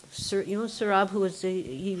 Sarab, who was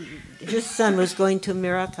his son was going to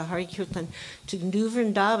Miraka, Hari Kirtan, to New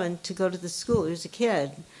Vrindavan to go to the school. He was a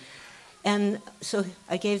kid. And so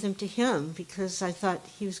I gave them to him because I thought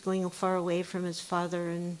he was going far away from his father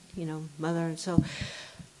and, mother. And so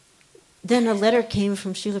then a letter came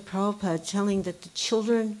from Srila Prabhupada telling that the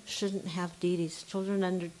children shouldn't have deities. Children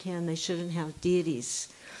under 10, they shouldn't have deities.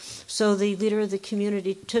 So the leader of the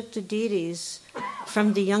community took the deities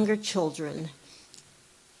from the younger children.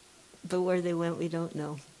 But where they went, we don't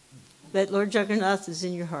know. But Lord Jagannath is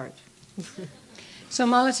in your heart. So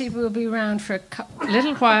Malati will be around for a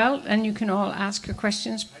little while, and you can all ask your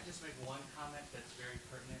questions. I just make one comment that's very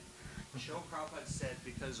pertinent. Srila Prabhupada said,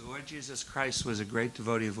 because Lord Jesus Christ was a great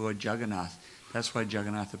devotee of Lord Jagannath, that's why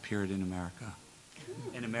Jagannath appeared in America.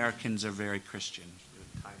 And Americans are very Christian.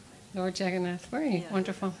 Lord Jagannath, very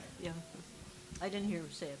wonderful. Yeah. I didn't hear him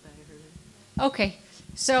say it, but I heard it. Okay.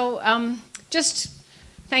 So just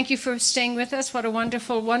thank you for staying with us. What a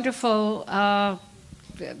wonderful, wonderful,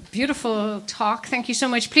 beautiful talk. Thank you so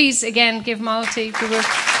much. Please, again, give Malati Guru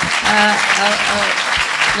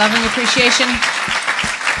loving appreciation.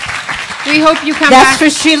 We hope you come back.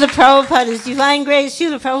 That's for Srila Prabhupada. His Divine Grace,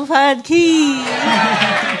 Srila Prabhupada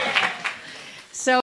Ki.